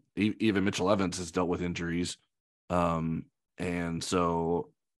 And even Mitchell Evans has dealt with injuries. And so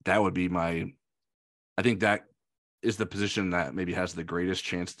that would be I think that is the position that maybe has the greatest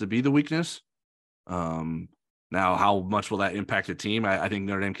chance to be the weakness. Now, how much will that impact the team? I think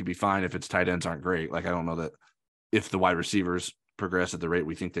Notre Dame could be fine if its tight ends aren't great. Like, I don't know that if the wide receivers progress at the rate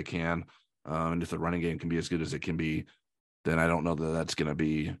we think they can, and if the running game can be as good as it can be, then I don't know that that's going to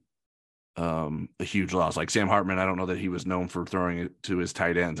be a huge loss. Like Sam Hartman, I don't know that he was known for throwing it to his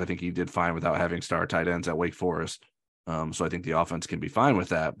tight ends. I think he did fine without having star tight ends at Wake Forest. So I think the offense can be fine with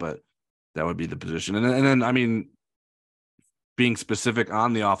that, but that would be the position. And then, I mean, being specific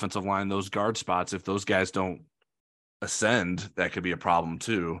on the offensive line, those guard spots, if those guys don't ascend, that could be a problem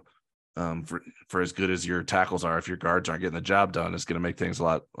too. For as good as your tackles are, if your guards aren't getting the job done, it's going to make things a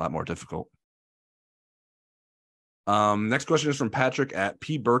lot more difficult. Next question is from Patrick at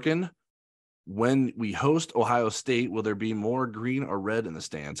P. Birkin. When we host Ohio State, will there be more green or red in the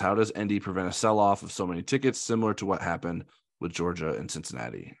stands? How does ND prevent a sell-off of so many tickets, similar to what happened with Georgia and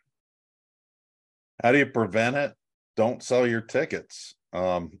Cincinnati? How do you prevent it? Don't sell your tickets.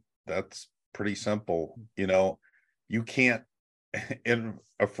 That's pretty simple. You can't, in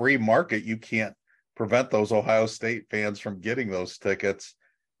a free market, you can't prevent those Ohio State fans from getting those tickets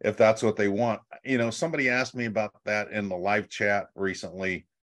if that's what they want. Somebody asked me about that in the live chat recently,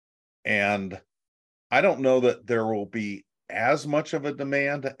 and I don't know that there will be as much of a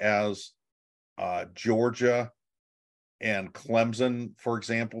demand as Georgia and Clemson, for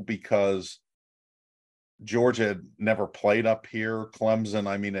example, because Georgia had never played up here. Clemson,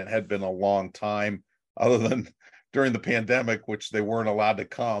 I mean, it had been a long time, other than during the pandemic, which they weren't allowed to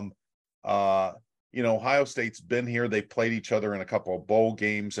come. Ohio State's been here. They played each other in a couple of bowl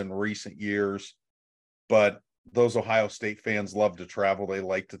games in recent years, but those Ohio State fans love to travel. They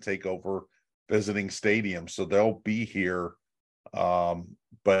like to take over visiting stadiums, so they'll be here.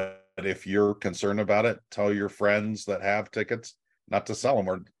 But if you're concerned about it, tell your friends that have tickets not to sell them,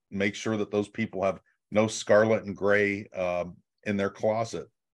 or make sure that those people have no scarlet and gray in their closet.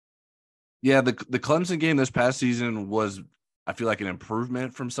 Yeah, the Clemson game this past season was, I feel like, an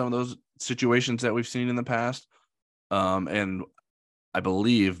improvement from some of those situations that we've seen in the past. And I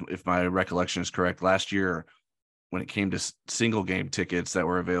believe, if my recollection is correct, last year when it came to single game tickets that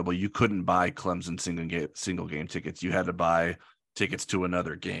were available, you couldn't buy Clemson single game tickets. You had to buy tickets to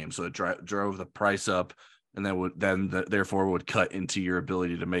another game. So it drove the price up, and therefore would cut into your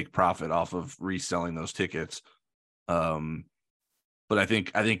ability to make profit off of reselling those tickets. But I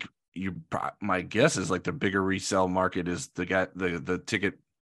think my guess is like the bigger resale market is the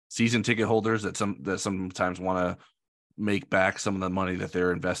season ticket holders that sometimes want to make back some of the money that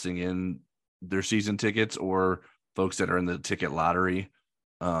they're investing in their season tickets, or folks that are in the ticket lottery.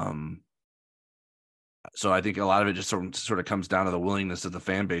 So I think a lot of it just sort of comes down to the willingness of the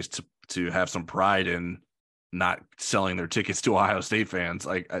fan base to have some pride in not selling their tickets to Ohio State fans.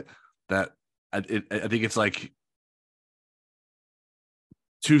 I think it's like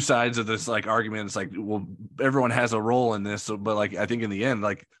two sides of this like argument. It's like, well, everyone has a role in this, but like I think in the end,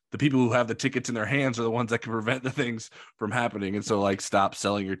 like the people who have the tickets in their hands are the ones that can prevent the things from happening. And so like, stop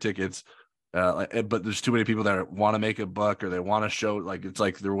selling your tickets But there's too many people that want to make a buck, or they want to show, like, it's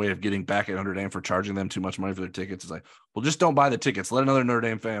like their way of getting back at Notre Dame for charging them too much money for their tickets. It's like, well, just don't buy the tickets. Let another Notre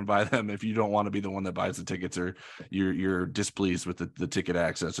Dame fan buy them if you don't want to be the one that buys the tickets, or you're displeased with the ticket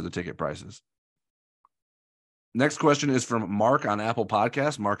access or the ticket prices. Next question is from Mark on Apple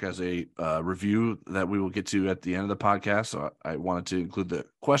Podcasts. Mark has a review that we will get to at the end of the podcast, so I wanted to include the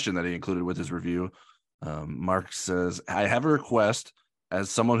question that he included with his review. Mark says, I have a request. As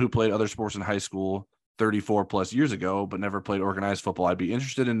someone who played other sports in high school 34 plus years ago, but never played organized football, I'd be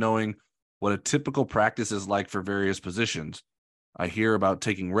interested in knowing what a typical practice is like for various positions. I hear about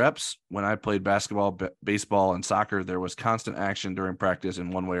taking reps. When I played basketball, baseball, and soccer, there was constant action during practice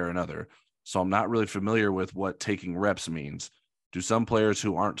in one way or another. So I'm not really familiar with what taking reps means. Do some players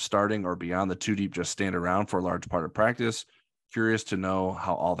who aren't starting or beyond the two deep just stand around for a large part of practice? Curious to know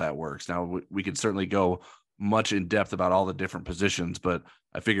how all that works. Now, we could certainly go much in depth about all the different positions, but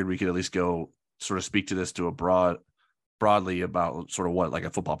I figured we could at least go sort of speak to this to a broadly about sort of what like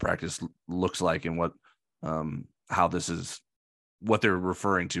a football practice looks like, and what how this is, what they're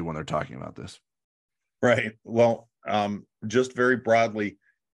referring to when they're talking about this. Right. Well, just very broadly,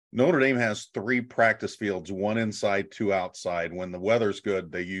 Notre Dame has 3 practice fields, 1 inside, 2 outside. When the weather's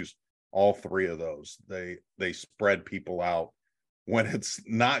good, they use all 3 of those. They spread people out. When it's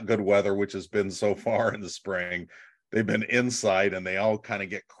not good weather, which has been so far in the spring, they've been inside, and they all kind of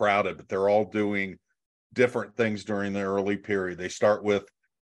get crowded, but they're all doing different things during the early period. They start with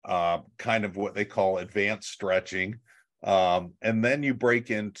kind of what they call advanced stretching. And then you break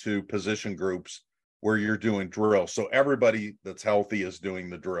into position groups where you're doing drills. So everybody that's healthy is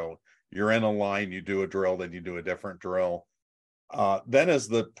doing the drill. You're in a line, you do a drill, then you do a different drill. Then as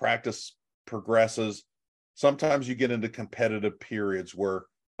the practice progresses, sometimes you get into competitive periods where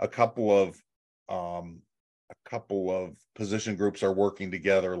a couple of position groups are working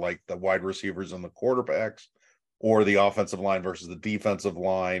together, like the wide receivers and the quarterbacks, or the offensive line versus the defensive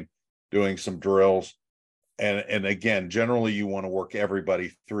line, doing some drills. And again, generally you want to work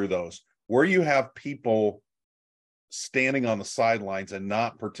everybody through those. Where you have people standing on the sidelines and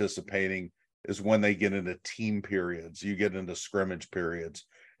not participating is when they get into team periods. You get into scrimmage periods.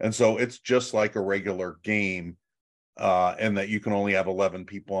 And so it's just like a regular game, and that you can only have 11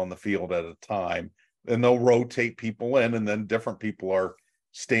 people on the field at a time. And they'll rotate people in, and then different people are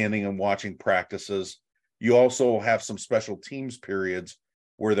standing and watching practices. You also have some special teams periods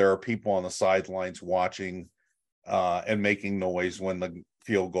where there are people on the sidelines watching and making noise when the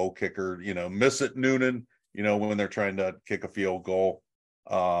field goal kicker, miss it, Noonan, when they're trying to kick a field goal,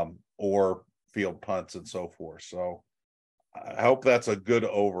 or field punts and so forth. So I hope that's a good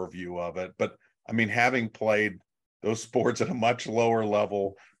overview of it. But I mean, having played those sports at a much lower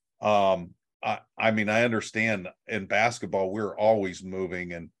level, I understand in basketball, we're always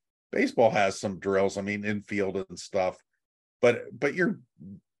moving, and baseball has some drills, infield and stuff, but you're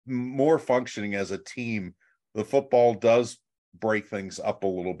more functioning as a team. The football does break things up a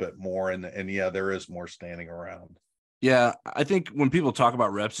little bit more, and yeah, there is more standing around. Yeah, I think when people talk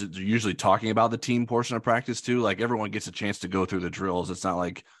about reps, they're usually talking about the team portion of practice too. Like, everyone gets a chance to go through the drills. It's not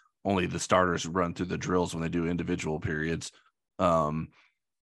like only the starters run through the drills when they do individual periods.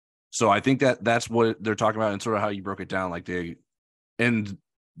 So I think that's what they're talking about, and sort of how you broke it down. Like, and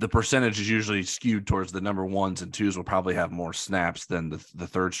the percentage is usually skewed towards the number 1s and 2s will probably have more snaps than the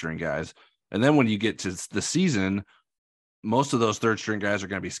third string guys. And then when you get to the season, most of those third string guys are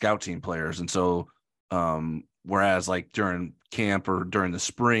going to be scout team players. And so, whereas like during camp or during the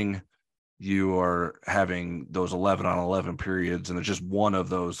spring, you are having those 11 on 11 periods, and there's just one of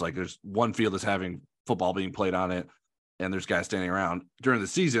those, like there's one field that's having football being played on it, and there's guys standing around. During the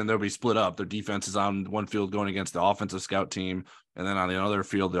season, they'll be split up. Their defense is on one field going against the offensive scout team, and then on the other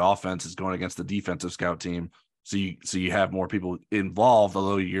field, the offense is going against the defensive scout team. So you have more people involved,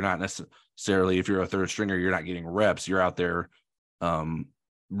 although you're not necessarily, if you're a third stringer, you're not getting reps. You're out there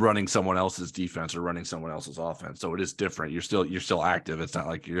running someone else's defense or running someone else's offense. So it is different. You're still active. It's not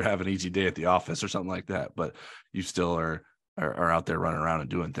like you have an easy day at the office or something like that, but you still are out there running around and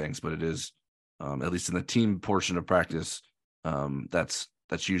doing things. But it is, at least in the team portion of practice, that's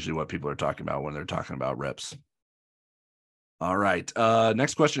usually what people are talking about when they're talking about reps. All right.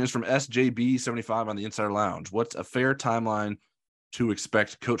 Next question is from SJB75 on the Insider Lounge. What's a fair timeline to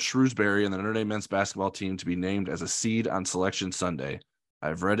expect Coach Shrewsbury and the Notre Dame men's basketball team to be named as a seed on Selection Sunday?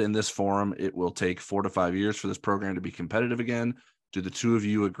 I've read in this forum it will take 4 to 5 years for this program to be competitive again. Do the two of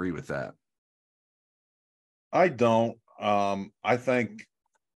you agree with that? I don't. I think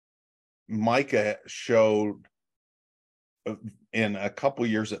Micah showed in a couple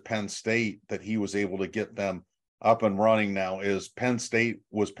years at Penn State that he was able to get them up and running now. Was Penn State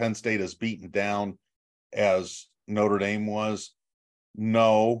as beaten down as Notre Dame was?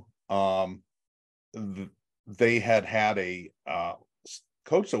 No. They had a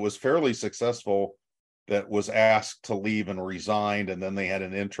coach that was fairly successful that was asked to leave and resigned, and then they had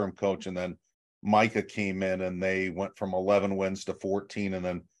an interim coach, and then Micah came in, and they went from 11 wins to 14, and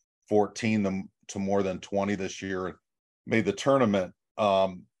then 14 to more than 20 this year, and made the tournament.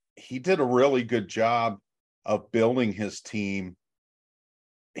 He did a really good job of building his team.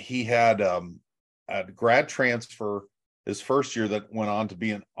 He had a grad transfer his first year that went on to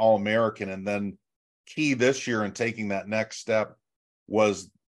be an All-American, and then key this year in taking that next step was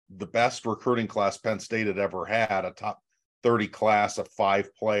the best recruiting class Penn State had ever had, a top 30 class of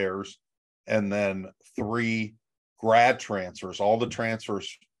 5 players, and then 3 grad transfers. All the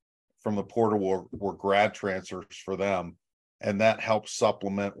transfers from the portal were grad transfers for them, and that helped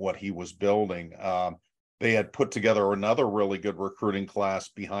supplement what he was building. They had put together another really good recruiting class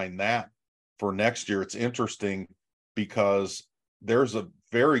behind that for next year. It's interesting because there's a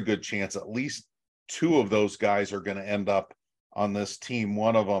very good chance at least 2 of those guys are going to end up on this team.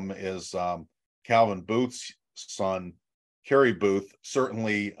 One of them is Calvin Booth's son, Kerry Booth.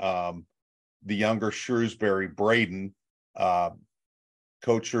 Certainly the younger Shrewsbury, Braden,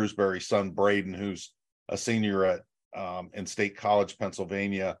 Coach Shrewsbury's son, Braden, who's a senior at in State College,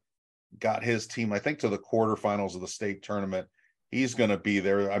 Pennsylvania, got his team, I think, to the quarterfinals of the state tournament. He's going to be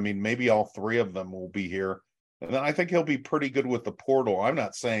there. I mean, maybe all 3 of them will be here. And then I think he'll be pretty good with the portal. I'm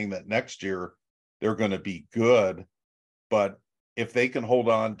not saying that next year they're going to be good, but if they can hold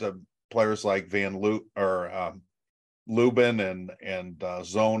on to players like Lubin and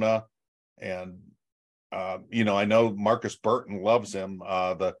Zona, and I know Marcus Burton loves him,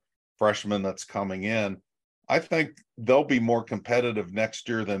 the freshman that's coming in. I think they'll be more competitive next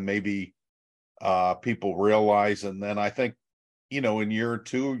year than maybe people realize. And then I think, in year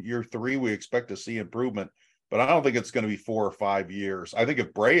 2, year 3, we expect to see improvement, but I don't think it's going to be 4 or 5 years. I think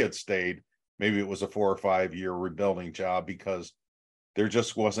if Bray had stayed, maybe it was a 4 or 5 year rebuilding job, because there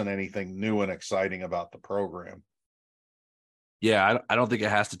just wasn't anything new and exciting about the program. Yeah, I don't think it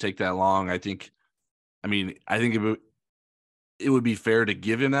has to take that long. I think it would be fair to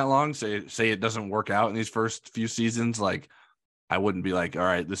give him that long. Say it doesn't work out in these first few seasons. Like, I wouldn't be like, all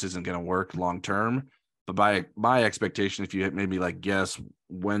right, this isn't going to work long term. But by my expectation, if you made me like guess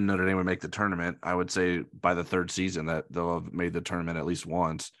when Notre Dame would make the tournament, I would say by the 3rd season that they'll have made the tournament at least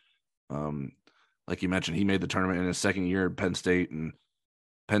once. Like you mentioned, he made the tournament in his 2nd year at Penn State, and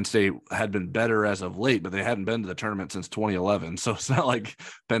Penn State had been better as of late, but they hadn't been to the tournament since 2011. So it's not like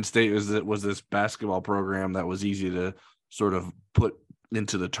Penn State was this basketball program that was easy to sort of put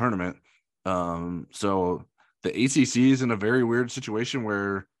into the tournament. So the ACC is in a very weird situation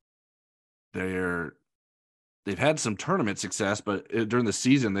where they've had some tournament success, but during the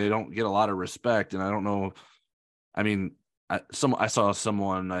season they don't get a lot of respect. And I don't know. I mean, I saw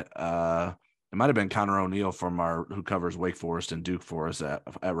someone. It might have been Connor O'Neill from who covers Wake Forest and Duke for us at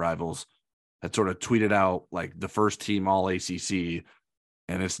Rivals, that sort of tweeted out like the first team all ACC,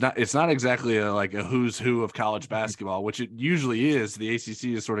 and it's not exactly like a who's who of college basketball, which it usually is. The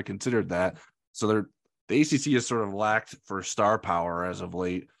ACC is sort of considered that. So the ACC has sort of lacked for star power as of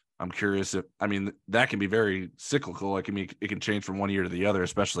late. I'm curious that can be very cyclical. It can change from one year to the other,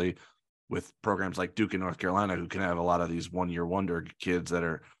 especially with programs like Duke and North Carolina, who can have a lot of these 1-year wonder kids that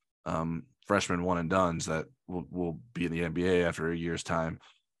are freshmen one and dones that will be in the NBA after a year's time.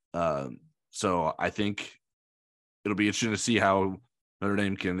 So I think it'll be interesting to see how Notre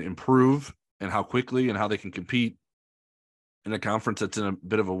Dame can improve and how quickly and how they can compete in a conference that's in a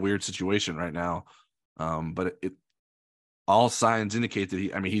bit of a weird situation right now. But all signs indicate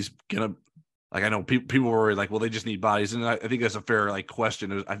that he's gonna, like, I know people were worried, like, well, they just need bodies, and I think that's a fair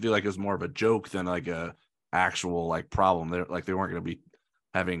question. I feel like it was more of a joke than like a actual problem. They weren't going to be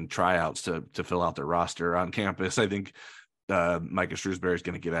having tryouts to fill out their roster on campus. I think Micah Shrewsbury is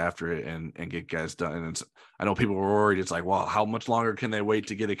going to get after it and get guys done. And I know people were worried. It's like, well, how much longer can they wait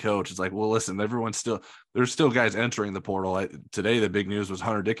to get a coach? It's like, well, listen, there's still guys entering the portal. Today, the big news was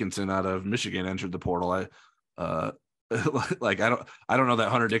Hunter Dickinson out of Michigan entered the portal. I don't know that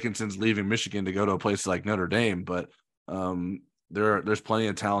Hunter Dickinson's leaving Michigan to go to a place like Notre Dame, but there's plenty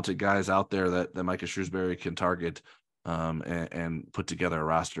of talented guys out there that Micah Shrewsbury can target and put together a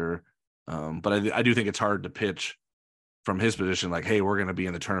roster. But I do think it's hard to pitch from his position, like, hey, we're going to be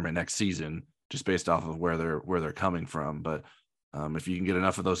in the tournament next season, just based off of where they're coming from. But if you can get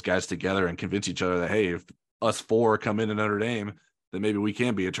enough of those guys together and convince each other that, hey, if us 4 come into Notre Dame, then maybe we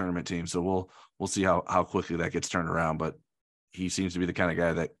can be a tournament team. So we'll see how quickly that gets turned around. But he seems to be the kind of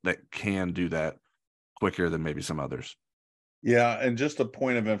guy that can do that quicker than maybe some others. Yeah, and just a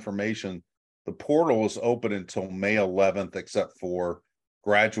point of information, the portal is open until May 11th, except for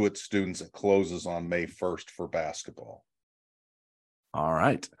graduate students. It closes on May 1st for basketball. All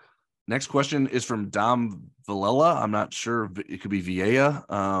right. Next question is from Dom Villela. I'm not sure. It could be Vieja.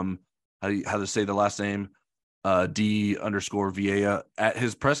 How to say the last name? D_Vieja. At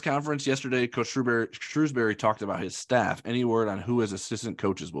his press conference yesterday, Coach Shrewsbury talked about his staff. Any word on who his assistant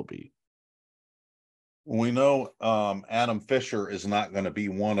coaches will be? We know Adam Fisher is not going to be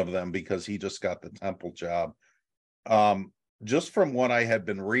one of them because he just got the Temple job. Just from what I had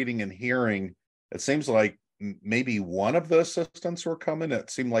been reading and hearing, it seems like maybe one of the assistants were coming. It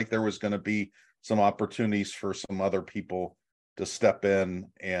seemed like there was going to be some opportunities for some other people to step in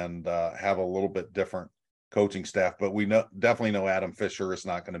and have a little bit different coaching staff. But we definitely know Adam Fisher is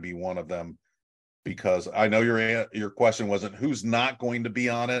not going to be one of them, because I know your question wasn't who's not going to be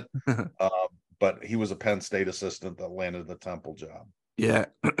on it. But he was a Penn State assistant that landed the Temple job. Yeah,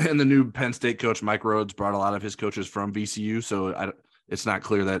 and the new Penn State coach, Mike Rhodes, brought a lot of his coaches from VCU, so it's not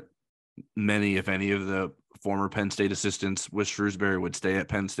clear that many, if any, of the former Penn State assistants with Shrewsbury would stay at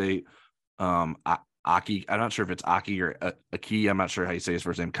Penn State. Aki, I'm not sure if it's Aki or Aki, I'm not sure how you say his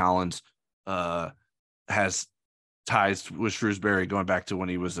first name, Collins, has ties with Shrewsbury going back to when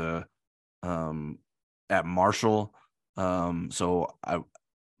he was at Marshall. So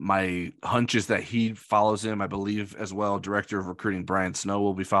my hunch is that he follows him. I believe as well, Director of Recruiting Brian Snow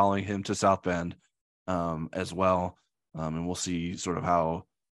will be following him to South Bend as well. And we'll see sort of how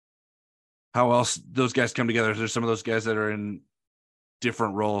else those guys come together. There's some of those guys that are in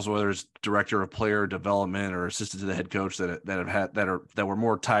different roles, whether it's Director of Player Development or assistant to the head coach that were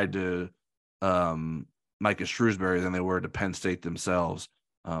more tied to Micah Shrewsbury than they were to Penn State themselves.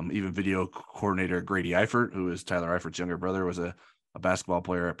 Even video coordinator Grady Eifert, who is Tyler Eifert's younger brother, was a basketball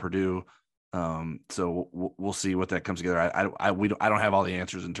player at Purdue. So we'll see what that comes together. I don't have all the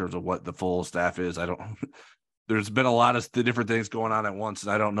answers in terms of what the full staff is. There's been a lot of the different things going on at once,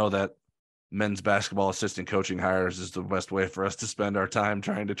 and I don't know that men's basketball assistant coaching hires is the best way for us to spend our time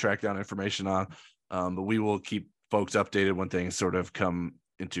trying to track down information on. But we will keep folks updated when things sort of come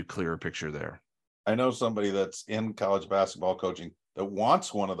into clearer picture there. I know somebody that's in college basketball coaching that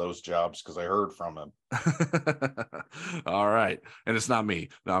wants one of those jobs because I heard from him. All right. And it's not me.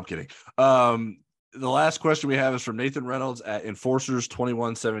 No, I'm kidding. The last question we have is from Nathan Reynolds at Enforcers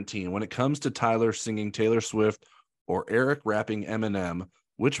 2117. When it comes to Tyler singing Taylor Swift or Eric rapping Eminem,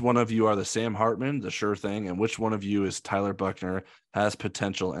 which one of you are the Sam Hartman, the sure thing, and which one of you is Tyler Buckner, has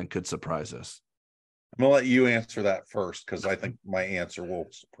potential and could surprise us? I'm going to let you answer that first because I think my answer will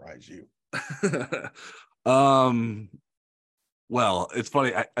surprise you. Well, it's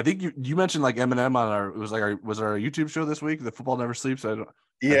funny. I think you mentioned like Eminem on our YouTube show this week, The Football Never Sleeps.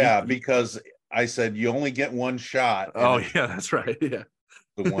 Because I said you only get one shot. Oh yeah, that's right. Yeah,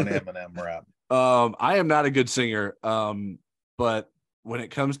 the one Eminem rap. I am not a good singer, but when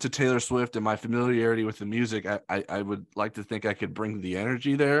it comes to Taylor Swift and my familiarity with the music, I would like to think I could bring the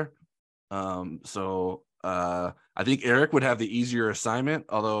energy there. I think Eric would have the easier assignment,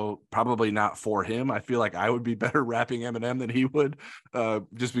 although probably not for him. I feel like I would be better rapping Eminem than he would,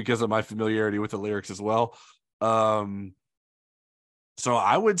 just because of my familiarity with the lyrics as well. So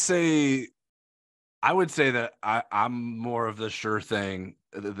I would say that I'm more of the sure thing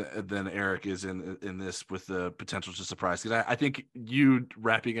than Eric is in this, with the potential to surprise. Because I think you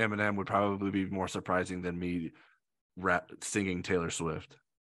rapping Eminem would probably be more surprising than me singing Taylor Swift.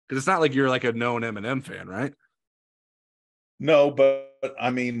 Because it's not like you're like a known Eminem fan, right? No, but I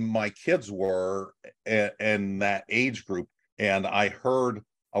mean, my kids were in that age group, and I heard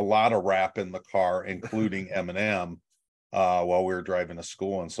a lot of rap in the car, including Eminem, while we were driving to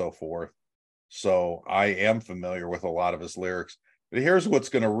school and so forth. So I am familiar with a lot of his lyrics. But here's what's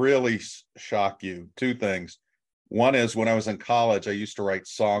going to really shock you. Two things. One is when I was in college, I used to write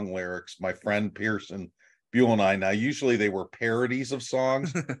song lyrics. My friend Pearson Buell and I, now usually they were parodies of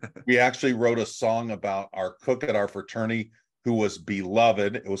songs. We actually wrote a song about our cook at our fraternity who was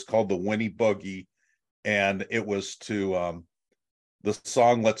beloved. It was called the Winnie Boogie, and it was to the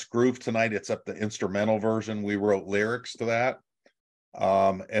song Let's Groove Tonight, except the instrumental version. We wrote lyrics to that.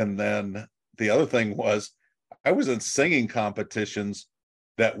 And then the other thing was I was in singing competitions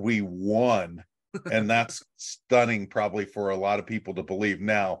that we won, and that's stunning probably for a lot of people to believe.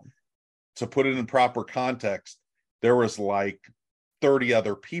 Now, to put it in proper context, there was like 30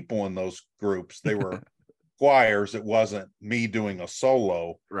 other people in those groups. They were choirs. It wasn't me doing a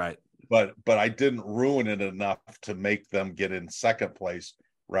solo. Right. But I didn't ruin it enough to make them get in second place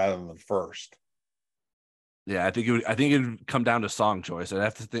rather than first. Yeah, I think it'd come down to song choice. I'd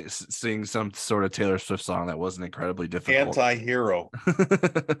have to sing some sort of Taylor Swift song that wasn't incredibly difficult. Anti-Hero,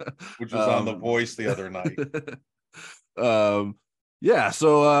 which was on The Voice the other night. Yeah.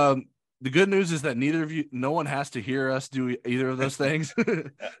 So the good news is that no one has to hear us do either of those things.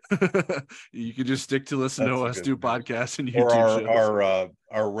 You can just stick to listen to us do podcasts and YouTube shows.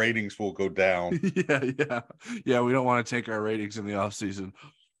 Our ratings will go down. Yeah. We don't want to take our ratings in the off season.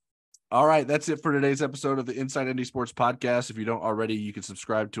 All right, that's it for today's episode of the Inside ND Sports Podcast. If you don't already, you can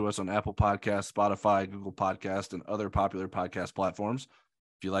subscribe to us on Apple Podcasts, Spotify, Google Podcasts, and other popular podcast platforms.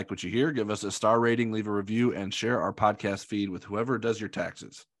 If you like what you hear, give us a star rating, leave a review, and share our podcast feed with whoever does your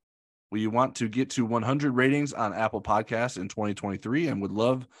taxes. We want to get to 100 ratings on Apple Podcasts in 2023 and would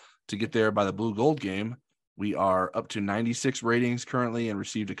love to get there by the Blue Gold game. We are up to 96 ratings currently and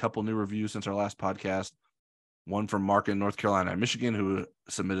received a couple new reviews since our last podcast. One from Mark in North Carolina and Michigan, who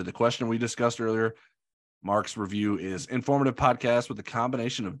submitted the question we discussed earlier. Mark's review is informative podcast with a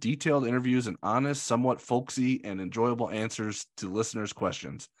combination of detailed interviews and honest, somewhat folksy and enjoyable answers to listeners'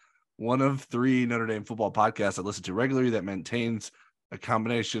 questions. One of 3 Notre Dame football podcasts I listen to regularly that maintains a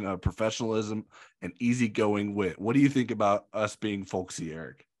combination of professionalism and easygoing wit. What do you think about us being folksy,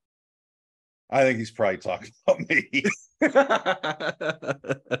 Eric? I think he's probably talking about me.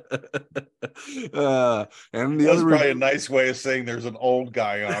 And that's probably a nice way of saying there's an old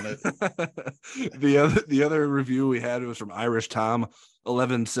guy on it. The other review we had was from Irish Tom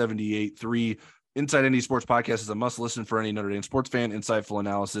 1178-3. Inside ND Sports Podcast is a must listen for any Notre Dame sports fan. Insightful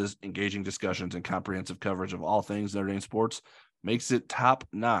analysis, engaging discussions, and comprehensive coverage of all things Notre Dame sports makes it top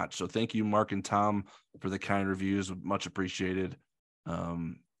notch. So thank you, Mark and Tom, for the kind reviews. Much appreciated.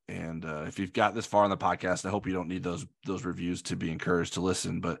 And if you've got this far on the podcast, I hope you don't need those reviews to be encouraged to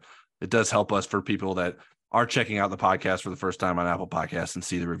listen, but it does help us for people that are checking out the podcast for the first time on Apple Podcasts and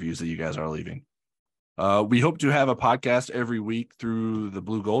see the reviews that you guys are leaving. We hope to have a podcast every week through the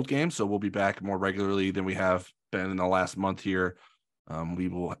Blue Gold game, so we'll be back more regularly than we have been in the last month here. We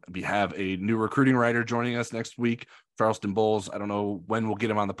will have a new recruiting writer joining us next week, Charleston Bowles. I don't know when we'll get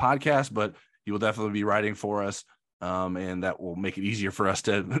him on the podcast, but he will definitely be writing for us. And that will make it easier for us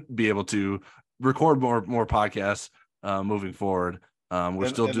to be able to record more podcasts moving forwund.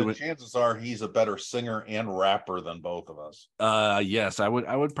 The chances are he's a better singer and rapper than both of us. Yes, I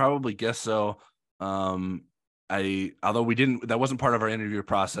would probably guess so. Although that wasn't part of our interview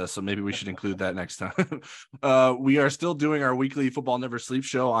process, so maybe we should include that next time. We are still doing our weekly Football Never Sleeps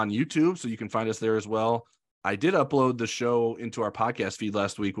show on YouTube, so you can find us there as well. I did upload the show into our podcast feed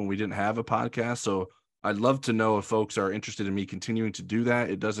last week when we didn't have a podcast, so I'd love to know if folks are interested in me continuing to do that.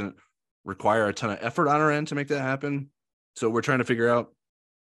 It doesn't require a ton of effort on our end to make that happen. So we're trying to figure out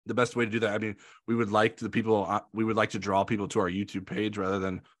the best way to do that. I mean, we would like to draw people to our YouTube page rather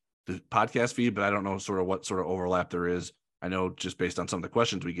than the podcast feed, but I don't know what sort of overlap there is. I know just based on some of the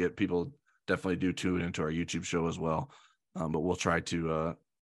questions we get, people definitely do tune into our YouTube show as well. But we'll try to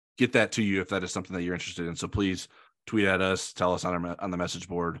get that to you if that is something that you're interested in. So please tweet at us, tell us on the message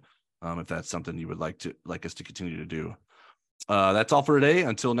board. If that's something you would like us to continue to do. That's all for today.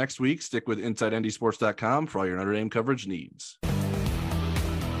 Until next week, stick with InsideNDSports.com for all your Notre Dame coverage needs.